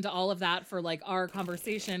to listen to all of that for like our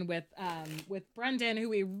conversation with Brendan, who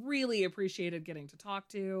we really appreciated getting to talk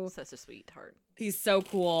to. Such a sweetheart. He's so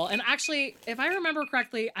cool. And actually, if I remember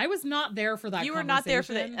correctly, I was not there for that. You were not there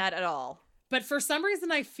for that at all. But for some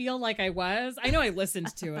reason, I feel like I was. I know I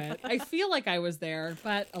listened to it. I feel like I was there,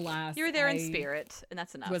 but alas, you were there in spirit, and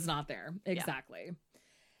that's enough. Was not there. Exactly. Yeah.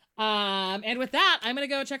 And with that, I'm going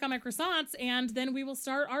to go check on my croissants, and then we will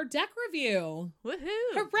start our deck review. Woohoo!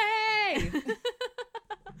 Hooray!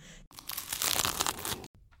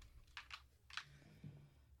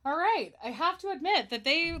 All right. I have to admit that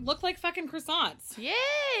they look like fucking croissants.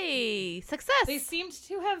 Yay! Success! They seemed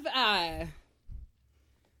to have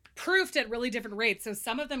proofed at really different rates. So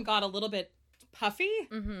some of them got a little bit puffy.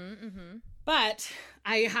 But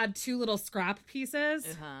I had two little scrap pieces.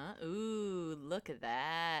 Ooh, look at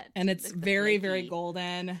that. And it's very, very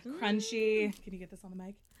golden, crunchy. Can you get this on the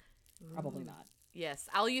mic? Ooh. Probably not. Yes,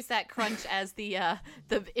 I'll use that crunch as the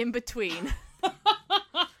in between.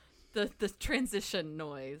 the transition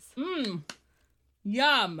noise.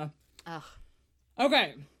 Yum. Ugh.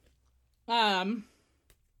 Okay. I'm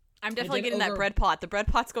definitely getting that bread pot. The bread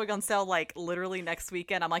pot's going on sale like literally next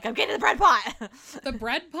weekend. I'm like, I'm getting the bread pot. The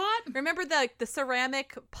bread pot? Remember the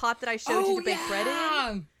ceramic pot that I showed you to bake bread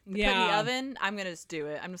in? Put in the oven? I'm going to just do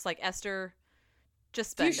it. I'm just like, Esther,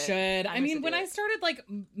 just spend it. You should. I mean, when I started like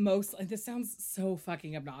this sounds so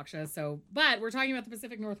fucking obnoxious. But we're talking about the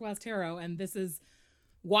Pacific Northwest Tarot, and this is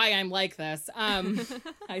why I'm like this.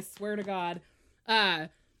 I swear to God. I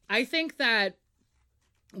think that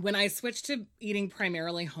when I switched to eating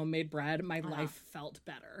primarily homemade bread, my life felt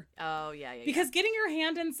better. Oh, yeah. Because getting your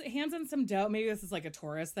hands in some dough, maybe this is like a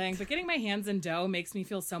tourist thing, but getting my hands in dough makes me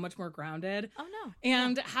feel so much more grounded. Oh, no.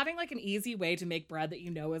 And having like an easy way to make bread that you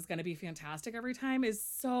know is going to be fantastic every time is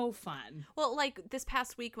so fun. Well, like this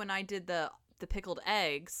past week when I did the pickled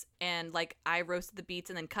eggs and like I roasted the beets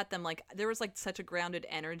and then cut them, like there was like such a grounded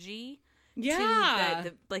energy. Yeah.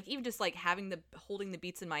 Like even just like holding the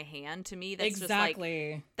beets in my hand, to me, that's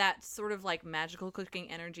exactly. Just like that sort of like magical cooking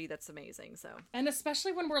energy. That's amazing. So, and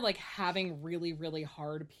especially when we're like having really, really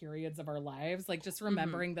hard periods of our lives, like just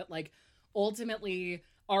remembering that like ultimately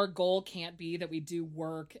our goal can't be that we do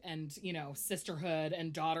work and, you know, sisterhood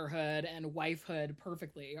and daughterhood and wifehood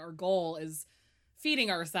perfectly. Our goal is feeding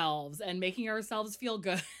ourselves and making ourselves feel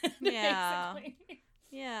good. Yeah. Basically.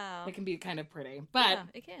 Yeah. It can be kind of pretty, but yeah,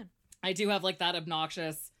 it can. I do have like that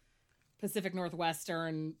obnoxious Pacific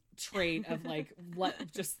Northwestern trait of like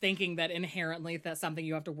just thinking that inherently that's something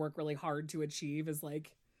you have to work really hard to achieve is like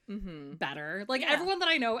better. Like everyone that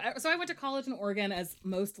I know. So I went to college in Oregon, as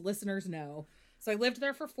most listeners know. So I lived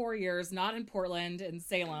there for 4 years, not in Portland, in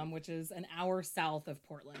Salem, which is an hour south of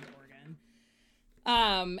Portland, Oregon.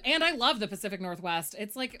 And I love the Pacific Northwest.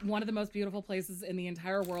 It's like one of the most beautiful places in the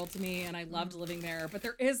entire world to me, and I loved living there. But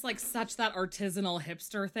there is like such that artisanal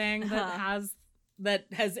hipster thing that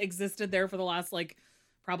has existed there for the last like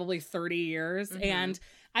probably 30 years. And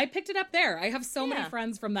I picked it up there. I have so many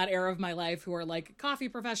friends from that era of my life who are like coffee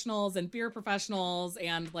professionals and beer professionals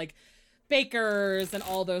and like bakers and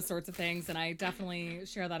all those sorts of things, and I definitely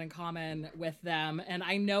share that in common with them. And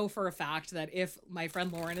I know for a fact that if my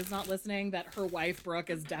friend Lauren is not listening, that her wife Brooke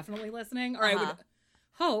is definitely listening, or I would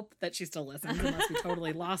hope that she still listens, unless we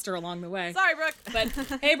totally lost her along the way. Sorry, Brooke. But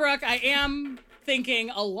hey, Brooke, I am thinking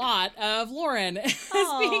a lot of Lauren as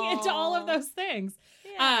being into all of those things.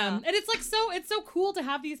 And it's like it's so cool to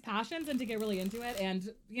have these passions and to get really into it. And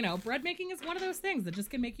you know, bread making is one of those things that just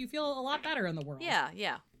can make you feel a lot better in the world.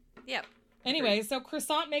 Yep. Anyway, so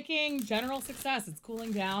croissant making, general success. It's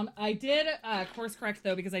cooling down. I did course correct,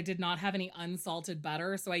 though, because I did not have any unsalted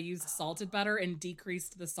butter. So I used salted butter and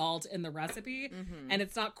decreased the salt in the recipe. And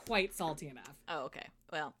it's not quite salty enough. Oh, okay.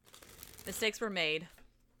 Well, mistakes were made.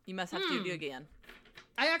 You must have to do it again.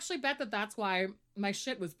 I actually bet that's why my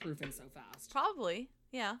shit was proofing so fast. Probably.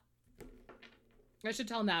 Yeah. I should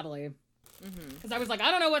tell Natalie. Because I was like, I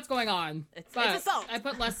don't know what's going on. It's a salt. I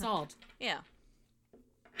put less salt. Yeah.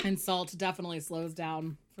 And salt definitely slows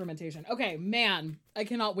down fermentation. Okay, man, I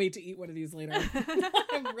cannot wait to eat one of these later.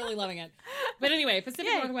 I'm really loving it. But anyway,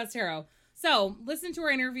 Pacific Northwest Tarot. So listen to our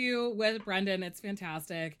interview with Brendan. It's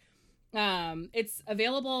fantastic. It's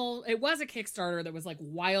available. It was a Kickstarter that was like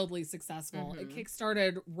wildly successful. It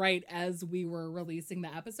kickstarted right as we were releasing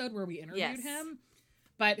the episode where we interviewed him.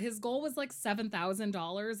 But his goal was like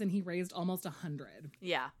 $7,000 and he raised almost $100,000.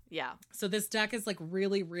 Yeah. So this deck is like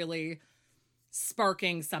really, really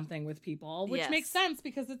sparking something with people, which makes sense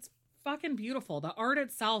because it's fucking beautiful. The art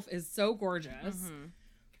itself is so gorgeous.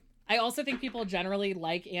 I also think people generally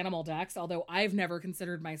like animal decks, although I've never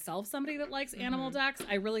considered myself somebody that likes animal decks.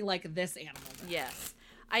 I really like this animal deck. Yes.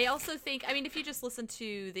 I also think, I mean, if you just listen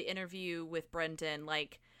to the interview with Brendan,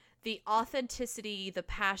 like the authenticity, the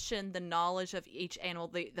passion, the knowledge of each animal,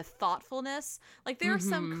 the thoughtfulness, like there are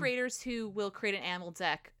some creators who will create an animal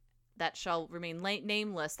deck that shall remain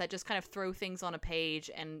nameless, that just kind of throw things on a page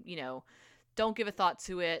and, you know, don't give a thought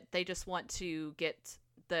to it. They just want to get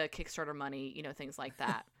the Kickstarter money, you know, things like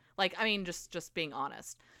that. Like, I mean, just being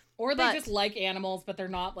honest. Or they just like animals, but they're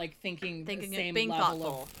not like thinking the same being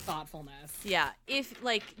level of thoughtfulness. Yeah. If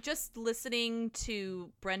like just listening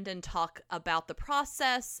to Brendan talk about the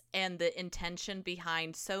process and the intention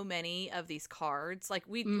behind so many of these cards, like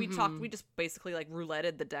we just basically like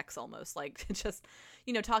rouletted the decks almost, like just,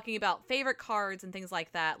 you know, talking about favorite cards and things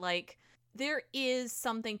like that. Like there is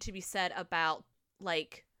something to be said about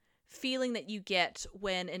like feeling that you get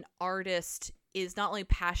when an artist is not only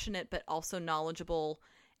passionate but also knowledgeable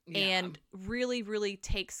and really, really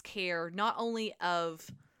takes care not only of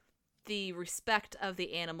the respect of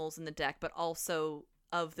the animals in the deck, but also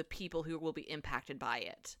of the people who will be impacted by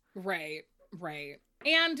it. Right.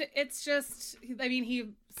 And it's just, I mean,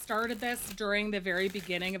 he started this during the very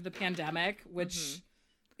beginning of the pandemic, which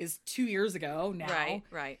is 2 years ago now.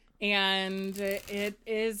 Right. And it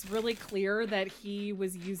is really clear that he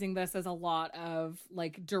was using this as a lot of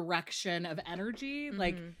like direction of energy.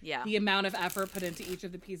 Like the amount of effort put into each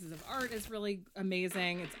of the pieces of art is really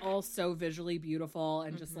amazing. It's all so visually beautiful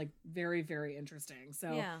and just like very, very interesting.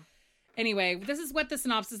 So anyway, this is what the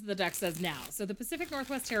synopsis of the deck says now. So the Pacific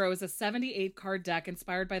Northwest Tarot is a 78 card deck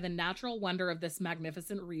inspired by the natural wonder of this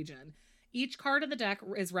magnificent region. Each card in the deck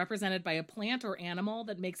is represented by a plant or animal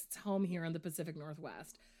that makes its home here in the Pacific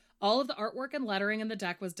Northwest. All of the artwork and lettering in the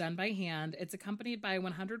deck was done by hand. It's accompanied by a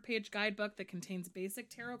 100-page guidebook that contains basic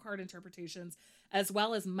tarot card interpretations, as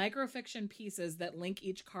well as microfiction pieces that link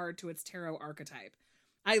each card to its tarot archetype.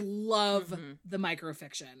 I love the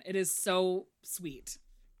microfiction. It is so sweet.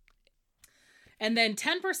 And then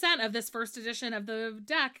 10% of this first edition of the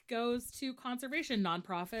deck goes to conservation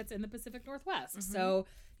nonprofits in the Pacific Northwest. So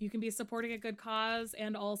you can be supporting a good cause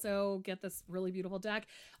and also get this really beautiful deck.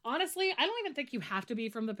 Honestly, I don't even think you have to be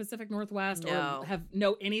from the Pacific Northwest or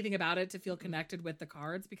know anything about it to feel connected with the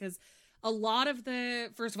cards, because a lot of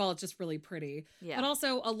first of all, it's just really pretty. Yeah. But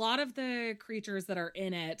also a lot of the creatures that are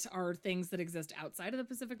in it are things that exist outside of the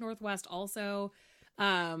Pacific Northwest also.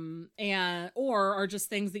 Or are just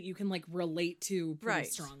things that you can like relate to pretty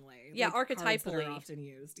strongly. Yeah, like archetypally. That are often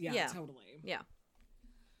used. Yeah, totally. Yeah.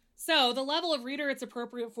 So the level of reader it's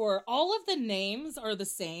appropriate for, all of the names are the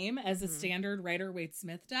same as a standard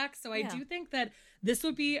Rider-Waite-Smith deck. So I do think that this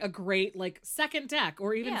would be a great like second deck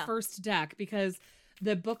or even first deck, because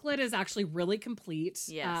the booklet is actually really complete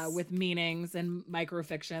with meanings and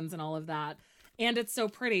microfictions and all of that. And it's so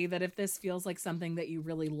pretty that if this feels like something that you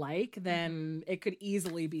really like, then it could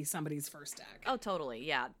easily be somebody's first deck. Oh, totally.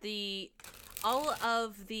 Yeah.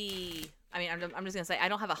 I'm just going to say, I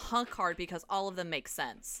don't have a hunk card because all of them make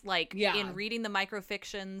sense. Like in reading the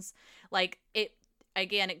microfictions, like it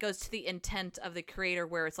goes to the intent of the creator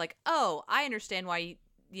where it's like, oh, I understand why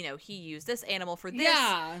he used this animal for this.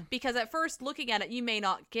 Yeah. Because at first looking at it, you may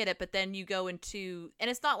not get it, but then you go into, and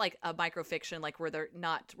it's not like a microfiction, like where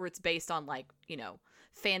it's based on like,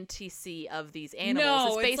 fantasy of these animals.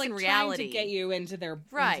 No, it's based like in reality. Trying to get you into their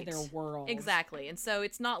world. Exactly. And so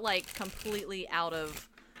it's not like completely out of,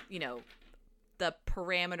 the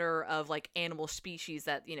parameter of like animal species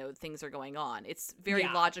that, things are going on. It's very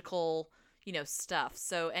logical, stuff.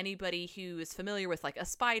 So anybody who is familiar with like a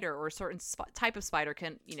spider or a certain type of spider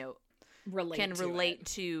can, relate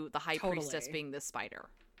to the high priestess being this spider.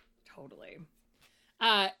 Totally.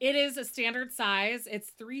 It is a standard size. It's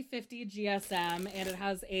 350 GSM, and it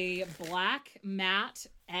has a black matte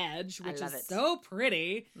edge, which is so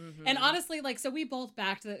pretty. And honestly, like, so we both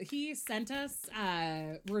backed he sent us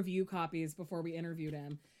review copies before we interviewed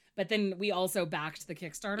him. But then we also backed the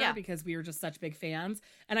Kickstarter because we were just such big fans.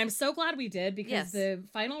 And I'm so glad we did, because the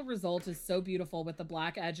final result is so beautiful with the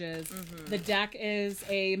black edges. The deck is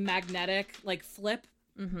a magnetic, like, flip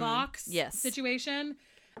box situation.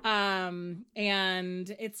 And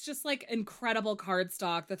it's just like incredible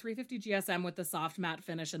cardstock. The 350 GSM with the soft matte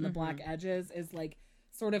finish and the black edges is like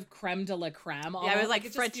sort of creme de la creme. Yeah, it was like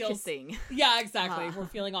French kissing. Yeah, exactly. We're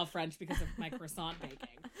feeling all French because of my croissant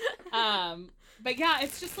baking. But yeah,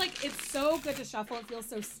 it's just like, it's so good to shuffle. It feels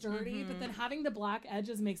so sturdy, but then having the black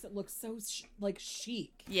edges makes it look so like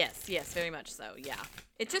chic. Yes, very much so. Yeah.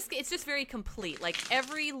 It's just very complete. Like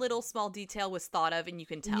every little small detail was thought of, and you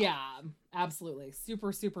can tell. Yeah, absolutely.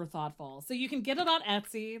 Super, super thoughtful. So you can get it on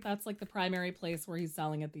Etsy. That's like the primary place where he's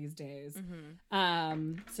selling it these days.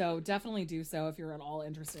 So definitely do so if you're at all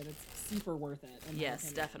interested. It's super worth it.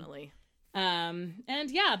 Yes, definitely. And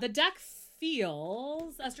yeah, the deck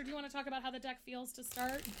feels. Esther, do you want to talk about how the deck feels to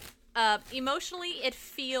start? Emotionally, it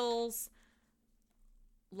feels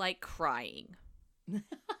like crying.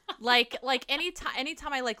 like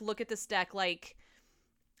anytime I like look at this deck, like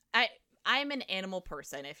I'm an animal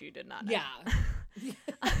person, if you did not know. Yeah.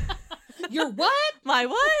 You're what? My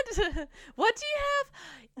what? What do you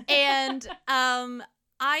have? And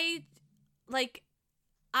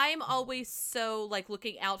I'm always so like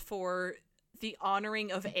looking out for the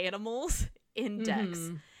honoring of animals in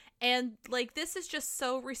decks. And like this is just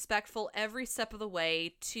so respectful every step of the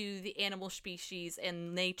way to the animal species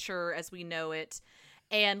and nature as we know it.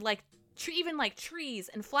 And like even like trees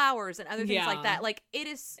and flowers and other things like that. Like it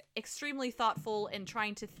is extremely thoughtful in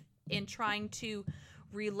trying to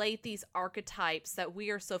relate these archetypes that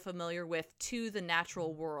we are so familiar with to the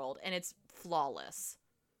natural world, and it's flawless.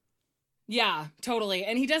 Yeah, totally.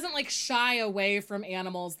 And he doesn't like shy away from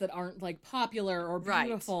animals that aren't like popular or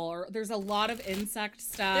beautiful. Or there's a lot of insect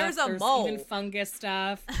stuff. There's mole. Even fungus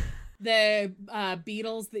stuff. The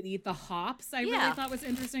beetles that eat the hops, I really thought was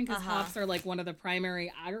interesting because hops are like one of the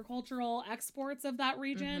primary agricultural exports of that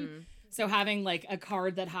region. Mm-hmm. So having like a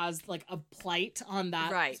card that has like a plight on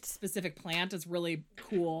that specific plant is really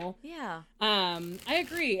cool. Yeah. I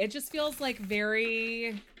agree. It just feels like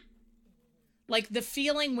very like the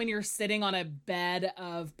feeling when you're sitting on a bed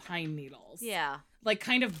of pine needles. Yeah. Like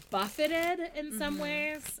kind of buffeted in some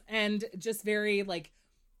ways and just very like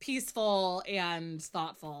peaceful and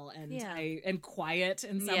thoughtful and quiet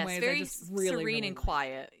in some ways. Very I just really, serene really and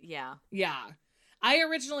quiet. Yeah. Yeah. I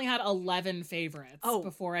originally had 11 favorites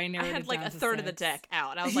before I narrowed it down. I had like a third of the deck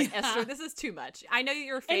out. I was like, Esther, this is too much. I know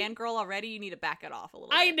you're a fangirl already. You need to back it off a little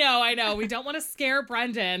bit. I know. We don't want to scare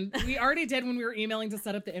Brendan. We already did when we were emailing to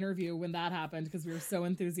set up the interview when that happened because we were so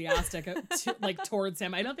enthusiastic towards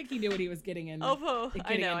him. I don't think he knew what he was getting in. I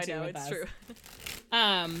know. It's true.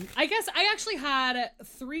 I guess I actually had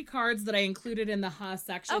 3 cards that I included in the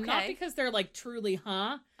section. Not because they're like truly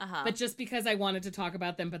but just because I wanted to talk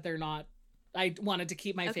about them, but they're not. I wanted to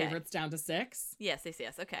keep my favorites down to 6. Yes.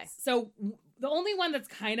 Okay. So the only one that's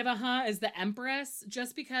kind of a is the Empress,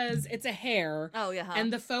 just because it's a hare. Oh, yeah.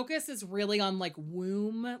 And the focus is really on like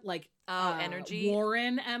womb, like energy.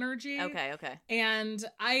 Warren energy. Okay. And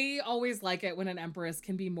I always like it when an Empress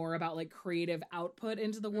can be more about like creative output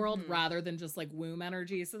into the world rather than just like womb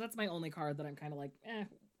energy. So that's my only card that I'm kind of like,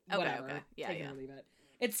 whatever. Okay. Yeah. Take it or leave it.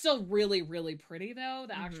 It's still really, really pretty though.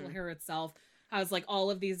 The actual hare itself has like all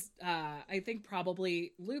of these, I think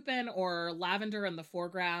probably lupin or lavender in the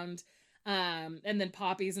foreground, and then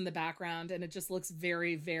poppies in the background. And it just looks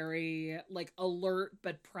very, very like alert,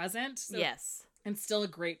 but present. So, yes. And still a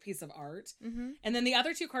great piece of art. Mm-hmm. And then the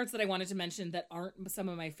other 2 cards that I wanted to mention that aren't some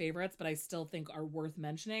of my favorites, but I still think are worth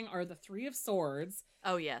mentioning are the 3 of Swords.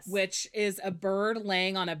 Oh, yes. Which is a bird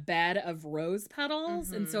laying on a bed of rose petals.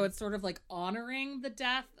 Mm-hmm. And so it's sort of like honoring the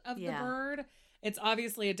death of the bird. It's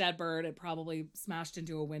obviously a dead bird. It probably smashed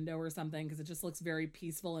into a window or something because it just looks very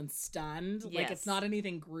peaceful and stunned. Yes. Like it's not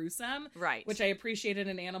anything gruesome. Right. Which I appreciate in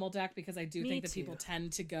an animal deck because I do think that people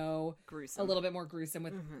tend to go a little bit more gruesome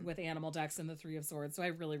with animal decks than the 3 of Swords. So I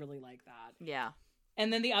really, really like that. Yeah.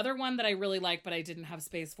 And then the other one that I really like but I didn't have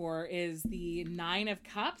space for is the 9 of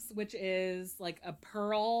Cups, which is like a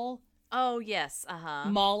pearl. Oh, yes.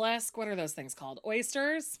 Mollusk. What are those things called?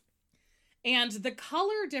 Oysters. And the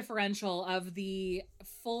color differential of the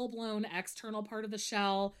full-blown external part of the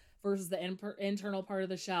shell versus the internal part of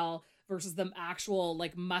the shell versus the actual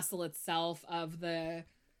like muscle itself of the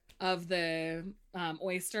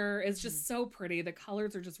oyster is just so pretty. The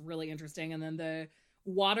colors are just really interesting. And then the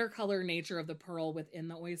watercolor nature of the pearl within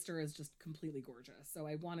the oyster is just completely gorgeous. So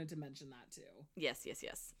I wanted to mention that too. Yes.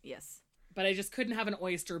 But I just couldn't have an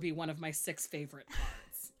oyster be one of my 6 favorite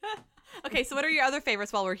cards. Okay, so what are your other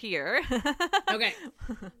favorites while we're here? Okay.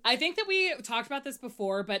 I think that we talked about this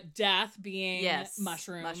before, but death being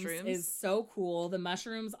mushrooms is so cool. The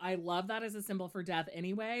mushrooms, I love that as a symbol for death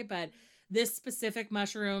anyway, but these specific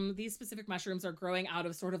mushrooms are growing out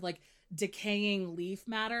of sort of like decaying leaf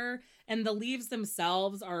matter, and the leaves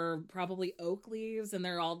themselves are probably oak leaves, and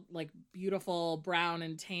they're all like beautiful brown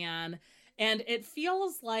and tan, and it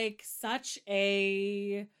feels like such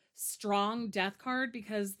a strong death card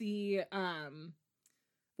because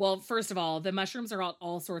first of all, the mushrooms are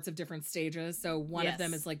all sorts of different stages. So one of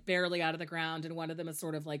them is like barely out of the ground and one of them is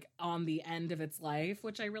sort of like on the end of its life,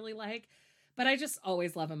 which I really like. But I just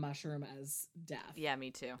always love a mushroom as death. Yeah,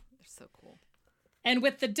 me too. They're so cool. And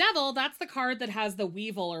with the devil, that's the card that has the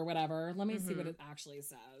weevil or whatever. Let me see what it actually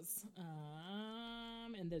says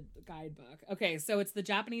in the guidebook. Okay, so it's the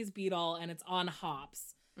Japanese beetle and it's on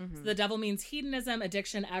hops. So the devil means hedonism,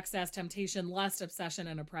 addiction, excess, temptation, lust, obsession,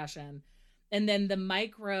 and oppression. And then the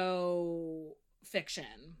micro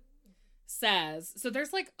fiction says, so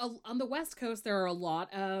there's like on the West Coast, there are a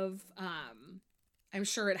lot of, I'm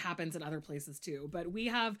sure it happens in other places too, but we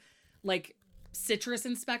have like citrus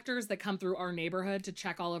inspectors that come through our neighborhood to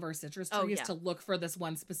check all of our citrus trees to look for this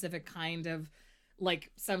one specific kind of like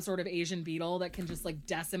some sort of Asian beetle that can just like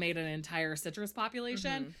decimate an entire citrus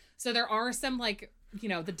population. So there are some like, you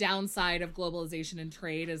know, the downside of globalization and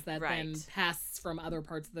trade is that then pests from other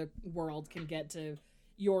parts of the world can get to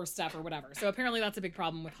your stuff or whatever. So apparently that's a big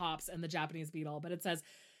problem with hops and the Japanese beetle. But it says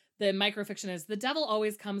the microfiction is the devil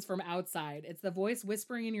always comes from outside. It's the voice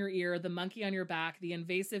whispering in your ear, the monkey on your back, the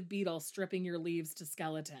invasive beetle stripping your leaves to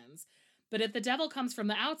skeletons. But if the devil comes from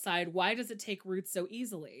the outside, why does it take root so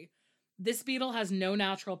easily? This beetle has no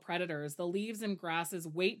natural predators. The leaves and grasses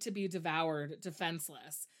wait to be devoured,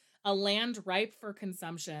 defenseless. A land ripe for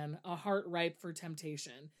consumption, a heart ripe for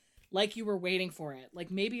temptation. Like you were waiting for it.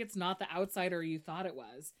 Like maybe it's not the outsider you thought it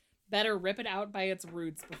was. Better rip it out by its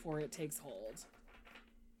roots before it takes hold.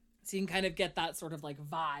 So you can kind of get that sort of like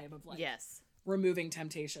vibe of like yes, removing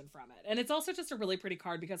temptation from it. And it's also just a really pretty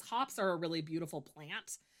card because hops are a really beautiful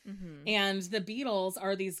plant. mm-hmm. And the beetles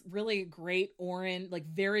are these really great orange, like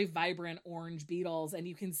very vibrant orange beetles. And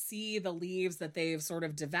you can see the leaves that they've sort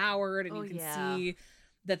of devoured, and you can see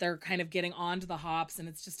that they're kind of getting onto the hops. And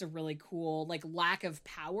it's just a really cool, like, lack of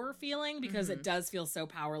power feeling, because it does feel so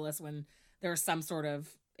powerless when there's some sort of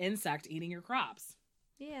insect eating your crops.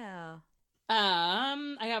 Yeah.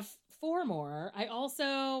 I have 4 more. I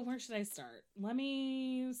also, where should I start? Let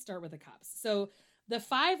me start with the cups. So the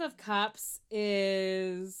 5 of cups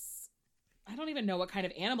is, I don't even know what kind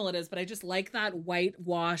of animal it is, but I just like that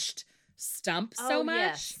whitewashed stump so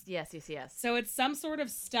much. Yes. So it's some sort of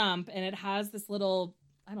stump, and it has this little,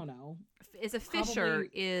 I don't know. Is a fisher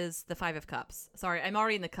is the 5 of cups. Sorry, I'm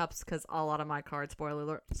already in the cups because a lot of my cards, spoiler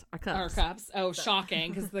alert, are cups. Are cups. Oh,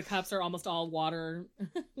 shocking, because the cups are almost all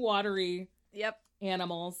watery Yep.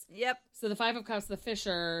 animals. Yep. So the 5 of cups, the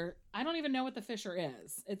fisher, I don't even know what the fisher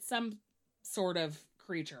is. It's some sort of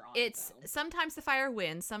creature on It's sometimes the fire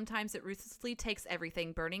wins, sometimes it ruthlessly takes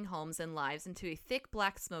everything, burning homes and lives into a thick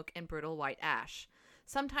black smoke and brittle white ash.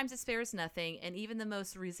 Sometimes it spares nothing, and even the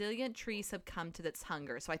most resilient trees succumb to its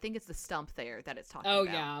hunger. So I think it's the stump there that it's talking about. Oh,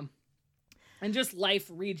 yeah. And just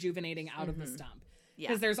life rejuvenating out of the stump. Yeah.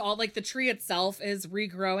 Because there's all, like, the tree itself is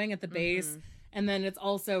regrowing at the base, and then it's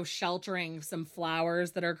also sheltering some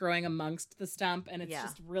flowers that are growing amongst the stump, and it's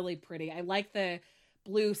just really pretty. I like the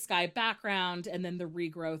blue sky background, and then the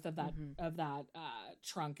regrowth of that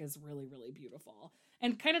trunk is really, really beautiful.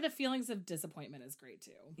 And kind of the feelings of disappointment is great, too.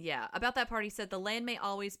 Yeah. About that part, he said, the land may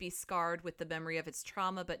always be scarred with the memory of its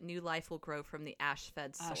trauma, but new life will grow from the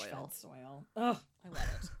ash-fed soil. Ash-fed soil. Oh, I love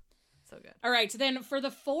it. So good. All right, then for the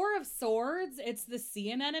 4 of swords, it's the sea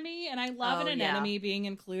anemone, and I love an anemone being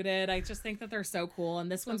included. I just think that they're so cool,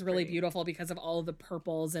 and this one's really beautiful because of all of the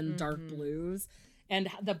purples and dark blues. And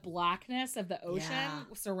the blackness of the ocean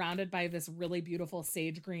surrounded by this really beautiful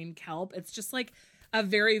sage green kelp. It's just like a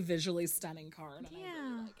very visually stunning card. And I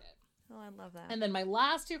really like it. Oh, I love that. And then my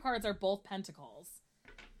last 2 cards are both pentacles.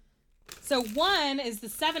 So one is the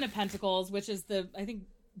 7 of Pentacles, which is the, I think,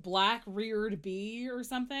 black reared bee or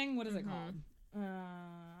something. What is it called?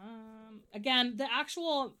 Again, the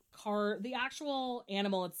actual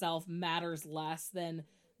animal itself matters less than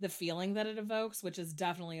the feeling that it evokes, which is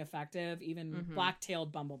definitely effective. Even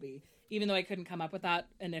black-tailed bumblebee, even though I couldn't come up with that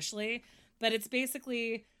initially. But it's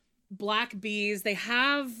basically black bees. They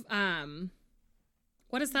have,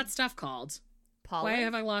 what is that stuff called? Pollen? Why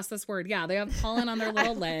have I lost this word? Yeah, they have pollen on their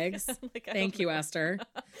little legs. Thank you, Esther.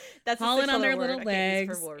 That's pollen on their word. little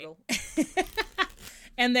legs. For Wordle.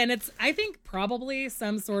 And then it's, I think, probably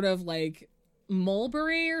some sort of like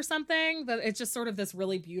mulberry or something. That it's just sort of this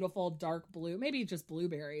really beautiful dark blue, maybe just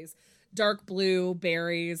blueberries, dark blue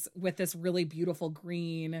berries with this really beautiful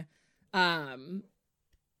green,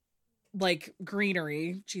 like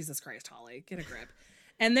greenery. Jesus Christ, Holly, get a grip.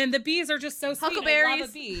 And then the bees are just so sweet. Huckleberries. I love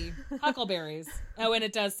a bee. Huckleberries. Oh, and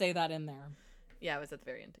it does say that in there. Yeah, it was at the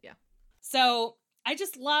very end. Yeah. So I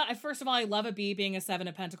just love, first of all, I love a bee being a 7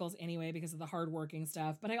 of Pentacles anyway because of the hardworking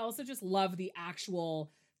stuff. But I also just love the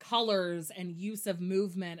actual colors and use of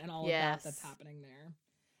movement and all of that's happening there.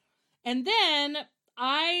 And then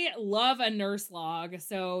I love a nurse log.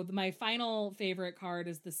 So my final favorite card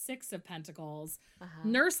is the 6 of Pentacles.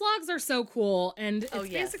 Nurse logs are so cool. And it's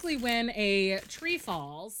basically when a tree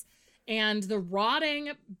falls and the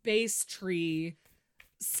rotting base tree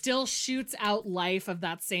still shoots out life of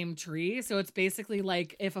that same tree. So it's basically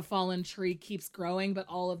like if a fallen tree keeps growing, but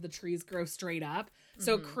all of the trees grow straight up.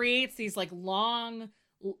 So it creates these like long,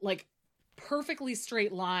 like perfectly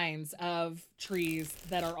straight lines of trees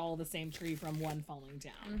that are all the same tree from one falling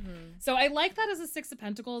down. So I like that as a 6 of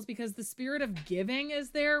Pentacles because the spirit of giving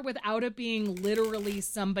is there without it being literally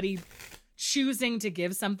somebody choosing to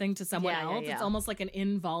give something to someone else. It's almost like an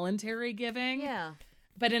involuntary giving. Yeah.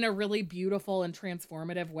 But in a really beautiful and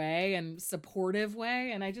transformative way and supportive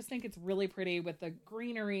way. And I just think it's really pretty with the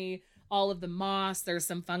greenery, all of the moss. There's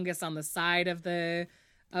some fungus on the side of the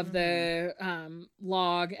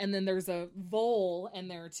log, and then there's a vole in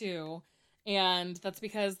there too, and that's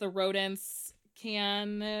because the rodents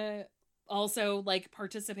can also like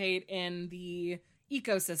participate in the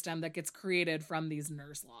ecosystem that gets created from these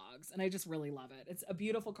nurse logs, and I just really love it. It's a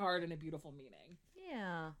beautiful card and a beautiful meaning.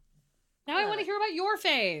 Yeah. Now I want to hear about your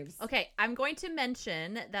faves. Okay, I'm going to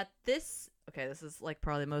mention that this is like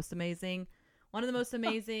probably the most amazing. One of the most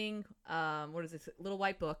amazing, what is this? Little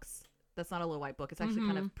white books. That's not a little white book. It's actually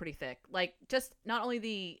kind of pretty thick. Like, just not only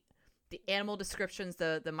the animal descriptions,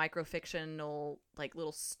 the microfictional, like,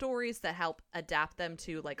 little stories that help adapt them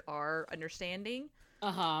to, like, our understanding.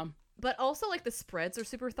 But also, like, the spreads are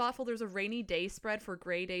super thoughtful. There's a rainy day spread for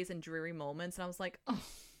gray days and dreary moments. And I was like, oh,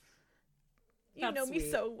 you know me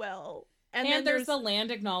so well. And then there's the land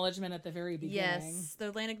acknowledgement at the very beginning. Yes,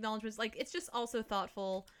 the land acknowledgements. Like, it's just also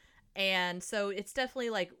thoughtful. And so it's definitely,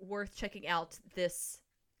 like, worth checking out this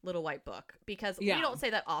little white book. Because we don't say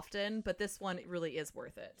that often, but this one really is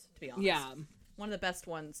worth it, to be honest. Yeah. One of the best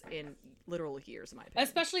ones in literal years, in my opinion.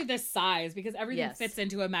 Especially this size, because everything fits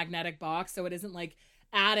into a magnetic box, so it isn't, like,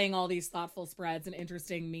 adding all these thoughtful spreads and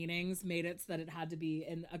interesting meanings made it so that it had to be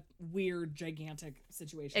in a weird, gigantic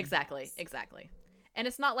situation. Exactly. And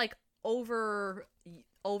it's not, like,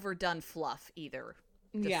 overdone fluff either.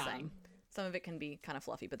 Just saying. Some of it can be kind of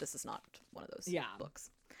fluffy, but this is not one of those books.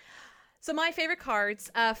 So my favorite cards,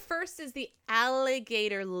 first is the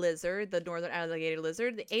alligator lizard, the northern alligator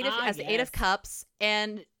lizard. The Eight of Cups,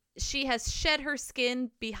 and she has shed her skin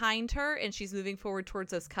behind her, and she's moving forward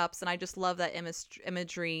towards those cups. And I just love that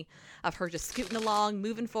imagery of her just scooting along,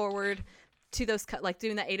 moving forward to those like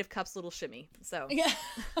doing that Eight of Cups little shimmy. So yeah.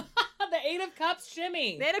 The Eight of Cups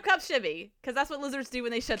shimmy. The Eight of Cups shimmy, because that's what lizards do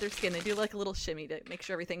when they shed their skin. They do like a little shimmy to make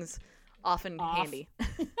sure everything's off and handy.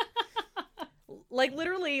 Like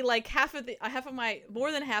literally, like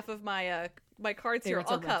more than half of my my cards here are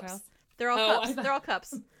all cups. Reptiles? They're all cups. They're all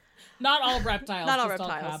cups. Not all reptiles. Not all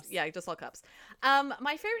reptiles. Yeah, just all cups.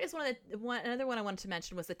 My favorite is another one I wanted to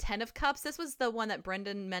mention was the Ten of Cups. This was the one that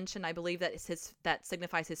Brendan mentioned. I believe that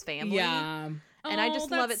signifies his family. Yeah. And I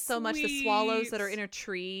just love it so much. The swallows that are in a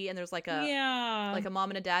tree, and there's like a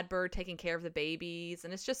mom and a dad bird taking care of the babies,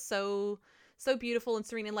 and it's just so beautiful and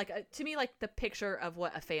serene, and like to me, like the picture of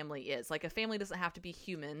what a family is. Like, a family doesn't have to be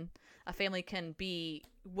human. A family can be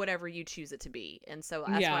whatever you choose it to be. And so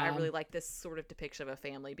that's why I really like this sort of depiction of a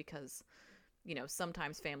family, because, you know,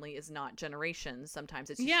 sometimes family is not generations.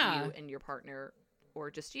 Sometimes it's just you and your partner,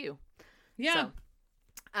 or just you. Yeah.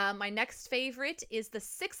 So, my next favorite is the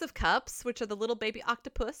Six of Cups, which are the little baby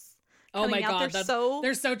octopus. Oh my God,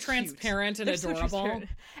 they're so transparent and adorable. Transparent.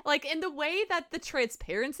 Like, in the way that the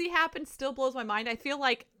transparency happens still blows my mind. I feel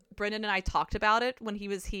like Brendan and I talked about it when he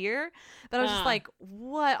was here, but I was just like,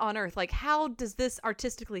 what on earth? Like, how does this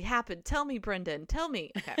artistically happen? Tell me, Brendan. Tell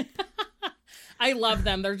me. Okay. I love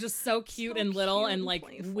them. They're just so cute and little and like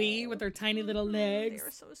wee with their tiny little legs.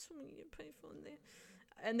 They're so sweet and playful.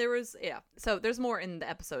 And there was, so there's more in the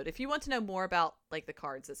episode. If you want to know more about like the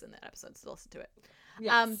cards, it's in that episode, so listen to it.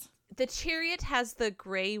 Yes. The Chariot has the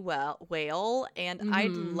gray whale, and I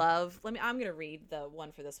love. I'm gonna read the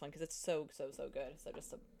one for this one because it's so good. So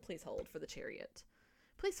just please hold for the Chariot.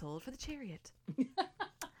 Please hold for the Chariot.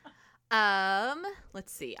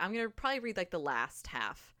 Let's see. I'm gonna probably read like the last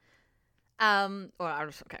half.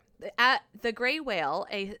 Okay. At the gray whale,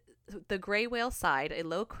 the gray whale sighed a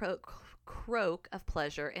low croak of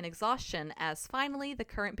pleasure and exhaustion as finally the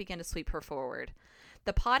current began to sweep her forward.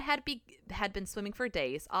 The pod had been swimming for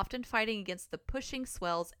days, often fighting against the pushing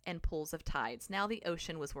swells and pulls of tides. Now the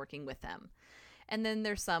ocean was working with them. And then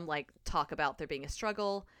there's some like talk about there being a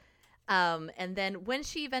struggle. And then when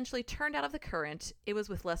she eventually turned out of the current, it was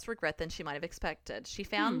with less regret than she might have expected. She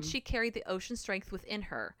found she carried the ocean strength within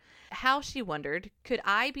her. How, she wondered, could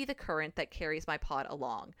I be the current that carries my pod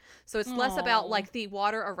along? So it's less about like the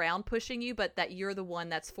water around pushing you, but that you're the one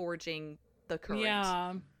that's forging the current.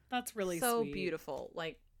 Yeah. That's really so sweet. Beautiful.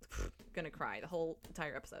 Like, gonna cry the whole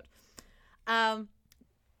entire episode.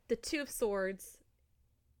 The Two of Swords.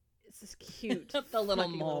 It's this cute, the little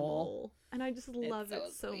mole, and I just love it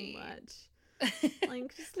so much.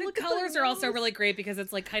 Like, just the colors are also really great because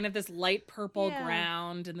it's like kind of this light purple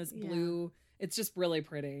ground and this blue. It's just really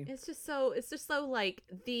pretty. It's just so like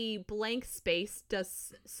the blank space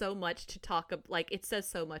does so much to talk. Like, it says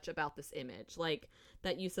so much about this image. Like,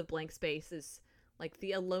 that use of blank space is. Like,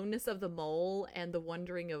 the aloneness of the mole and the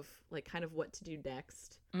wondering of, like, kind of what to do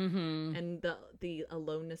next. Mm-hmm. And the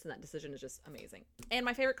aloneness in that decision is just amazing. And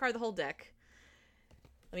my favorite card of the whole deck.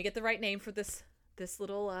 Let me get the right name for this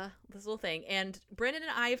little thing. And Brendan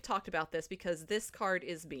and I have talked about this because this card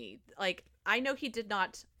is me. Like, I know he did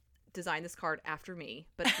not design this card after me,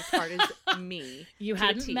 but this card is me. You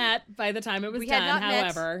hadn't met by the time it was done,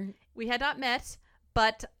 however. We had not met,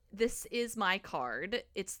 but this is my card.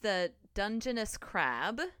 It's the Dungeness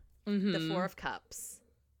Crab, the Four of Cups.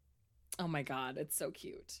 Oh my God, it's so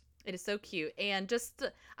cute. It is so cute. And just,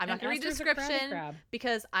 I'm not going to read the description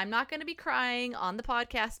because I'm not going to be crying on the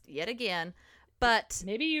podcast yet again. But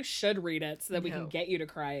maybe you should read it so that we No. can get you to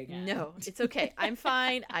cry again. no, it's okay. I'm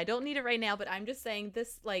fine. I don't need it right now, but I'm just saying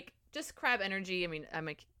this, like, just crab energy. I mean, I'm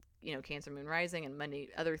like, Cancer moon rising and many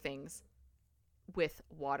other things with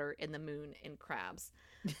water and the moon and crabs.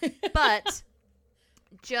 But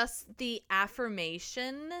just the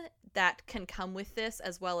affirmation that can come with this,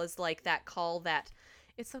 as well as like that call that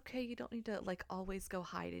it's okay, you don't need to like always go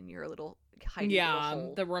hide in your little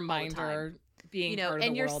hole the reminder being part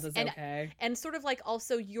of the world is okay. And sort of like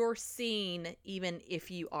also you're seen even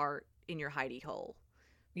if you are in your hidey hole.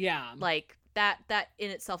 Yeah. Like that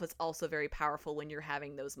in itself is also very powerful when you're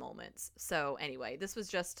having those moments. So anyway, this was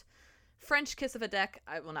just French kiss of a deck.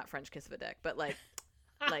 Well, not French kiss of a deck, but like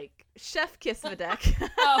like chef kiss of a deck.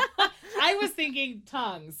 Oh, I was thinking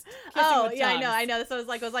tongues. Oh, with yeah, tongues. I know. So I was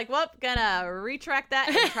like, whoop, gonna retract that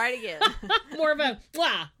and try it again. More of a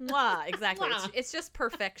mwah. Mwah, exactly. Mwah. It's just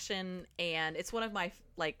perfection, and it's one of my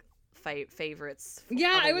like favorites.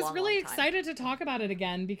 Yeah, of a I was long, really long time. excited to talk about it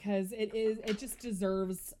again because it just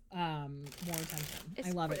deserves more attention.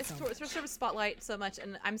 I love it so much. It's sort of spotlight so much,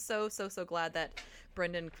 and I'm so glad that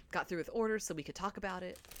Brendan got through with orders so we could talk about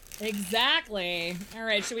it. Exactly. All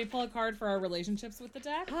right, should we pull a card for our relationships with the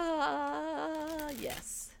deck?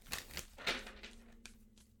 Yes.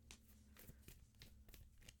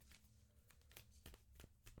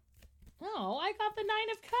 Oh, I got the 9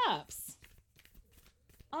 of Cups.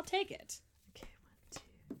 I'll take it. Okay, 1,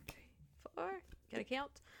 2, 3, 4. Gotta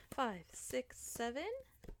count. 5, 6, 7.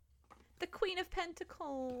 The Queen of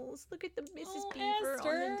Pentacles. Look at the Mrs. Beaver Esther.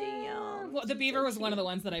 on the DM. Well, the beaver was one of the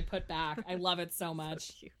ones that I put back. I love it so much.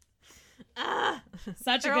 So cute. Ah,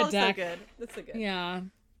 Such a they're good all deck. So good. That's so good. Yeah.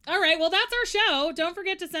 All right. Well, that's our show. Don't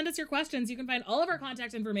forget to send us your questions. You can find all of our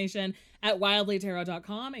contact information at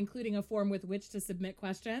wildlytarot.com, including a form with which to submit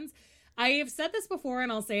questions. I have said this before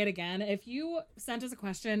and I'll say it again. If you sent us a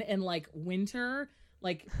question in like winter,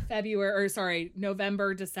 like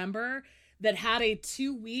November, December, that had a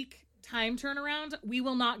 2-week time turnaround, we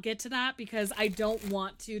will not get to that because I don't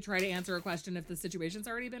want to try to answer a question if the situation's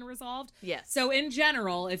already been resolved. Yes. So in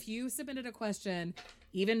general, if you submitted a question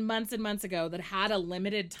even months and months ago that had a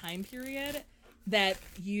limited time period that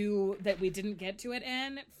we didn't get to it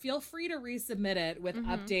in, feel free to resubmit it with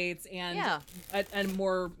updates and a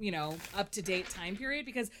more, up-to-date time period,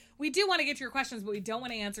 because we do want to get to your questions, but we don't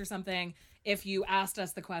want to answer something if you asked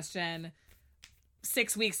us the question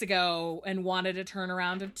 6 weeks ago and wanted a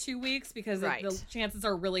turnaround of 2 weeks, because the chances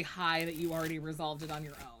are really high that you already resolved it on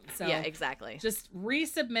your own. So yeah, exactly. Just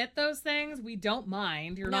resubmit those things. We don't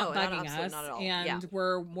mind. You're not bugging us. Not at all. And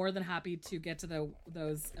we're more than happy to get to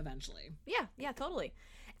those eventually. Yeah, totally.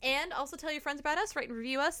 And also tell your friends about us, rate and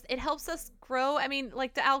review us. It helps us grow. I mean,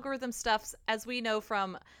 like the algorithm stuff, as we know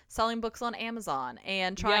from selling books on Amazon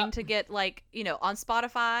and trying to get on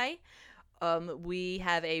Spotify. We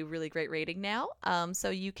have a really great rating now. So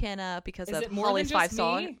you can, because Is of it more Holly's than 5 just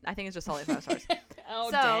stars. me? I think it's just Holly's 5 stars.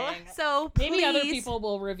 Dang. So please, maybe other people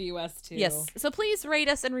will review us too. Yes. So please rate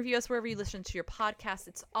us and review us wherever you listen to your podcast.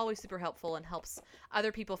 It's always super helpful and helps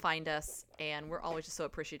other people find us. And we're always just so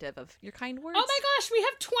appreciative of your kind words. Oh my gosh, we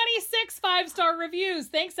have 26 5-star reviews.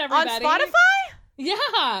 Thanks, everybody. On Spotify?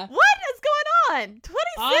 Yeah. What is going on?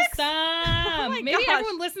 26? Awesome. Oh my Maybe gosh.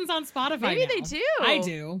 everyone listens on Spotify Maybe now. they do. I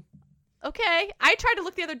do. Okay, I tried to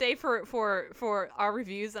look the other day for our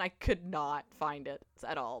reviews and I could not find it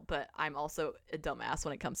at all. But I'm also a dumbass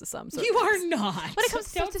when it comes to some. So You are not. When it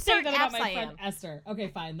comes to Don't say certain that about apps, my I friend am. Esther. Okay,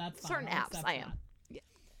 fine. That's fine. Certain I'll apps, accept I am.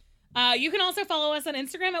 that. You can also follow us on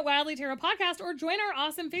Instagram at Wildly Tarot Podcast, or join our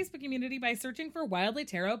awesome Facebook community by searching for Wildly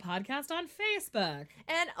Tarot Podcast on Facebook.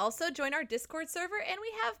 And also join our Discord server, and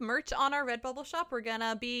we have merch on our Redbubble shop. We're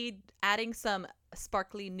gonna be adding some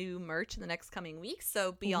sparkly new merch in the next coming weeks,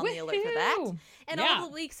 so be on the alert for that. Woohoo! And Yeah.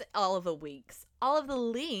 all of the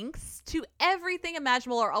links to everything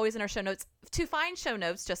imaginable are always in our show notes. To find show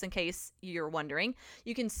notes, just in case you're wondering,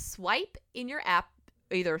 you can swipe in your app,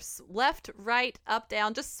 either left, right, up,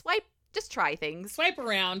 down. Just swipe. Just try things. Swipe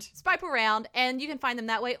around. Swipe around, and you can find them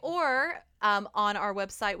that way. Or on our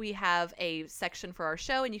website, we have a section for our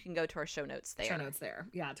show, and you can go to our show notes there. Show notes there.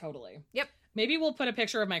 Yeah, totally. Yep. Maybe we'll put a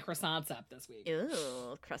picture of my croissants up this week.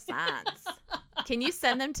 Ooh, croissants. Can you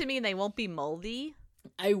send them to me and they won't be moldy?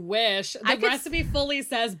 I wish. The recipe fully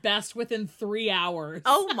says best within 3 hours.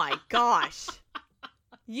 Oh my gosh.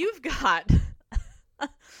 You've got...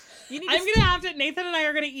 Nathan and I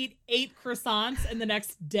are gonna eat 8 croissants in the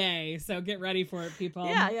next day, so get ready for it, people.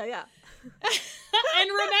 Yeah. And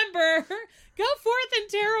remember, go forth and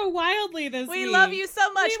tarot wildly this week. We love you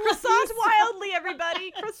so much. We love Croissant you so wildly,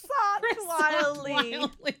 everybody. Croissant wildly.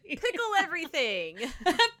 Pickle everything.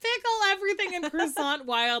 Pickle everything and croissant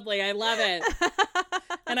wildly. I love it.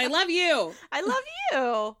 And I love you. I love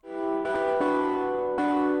you.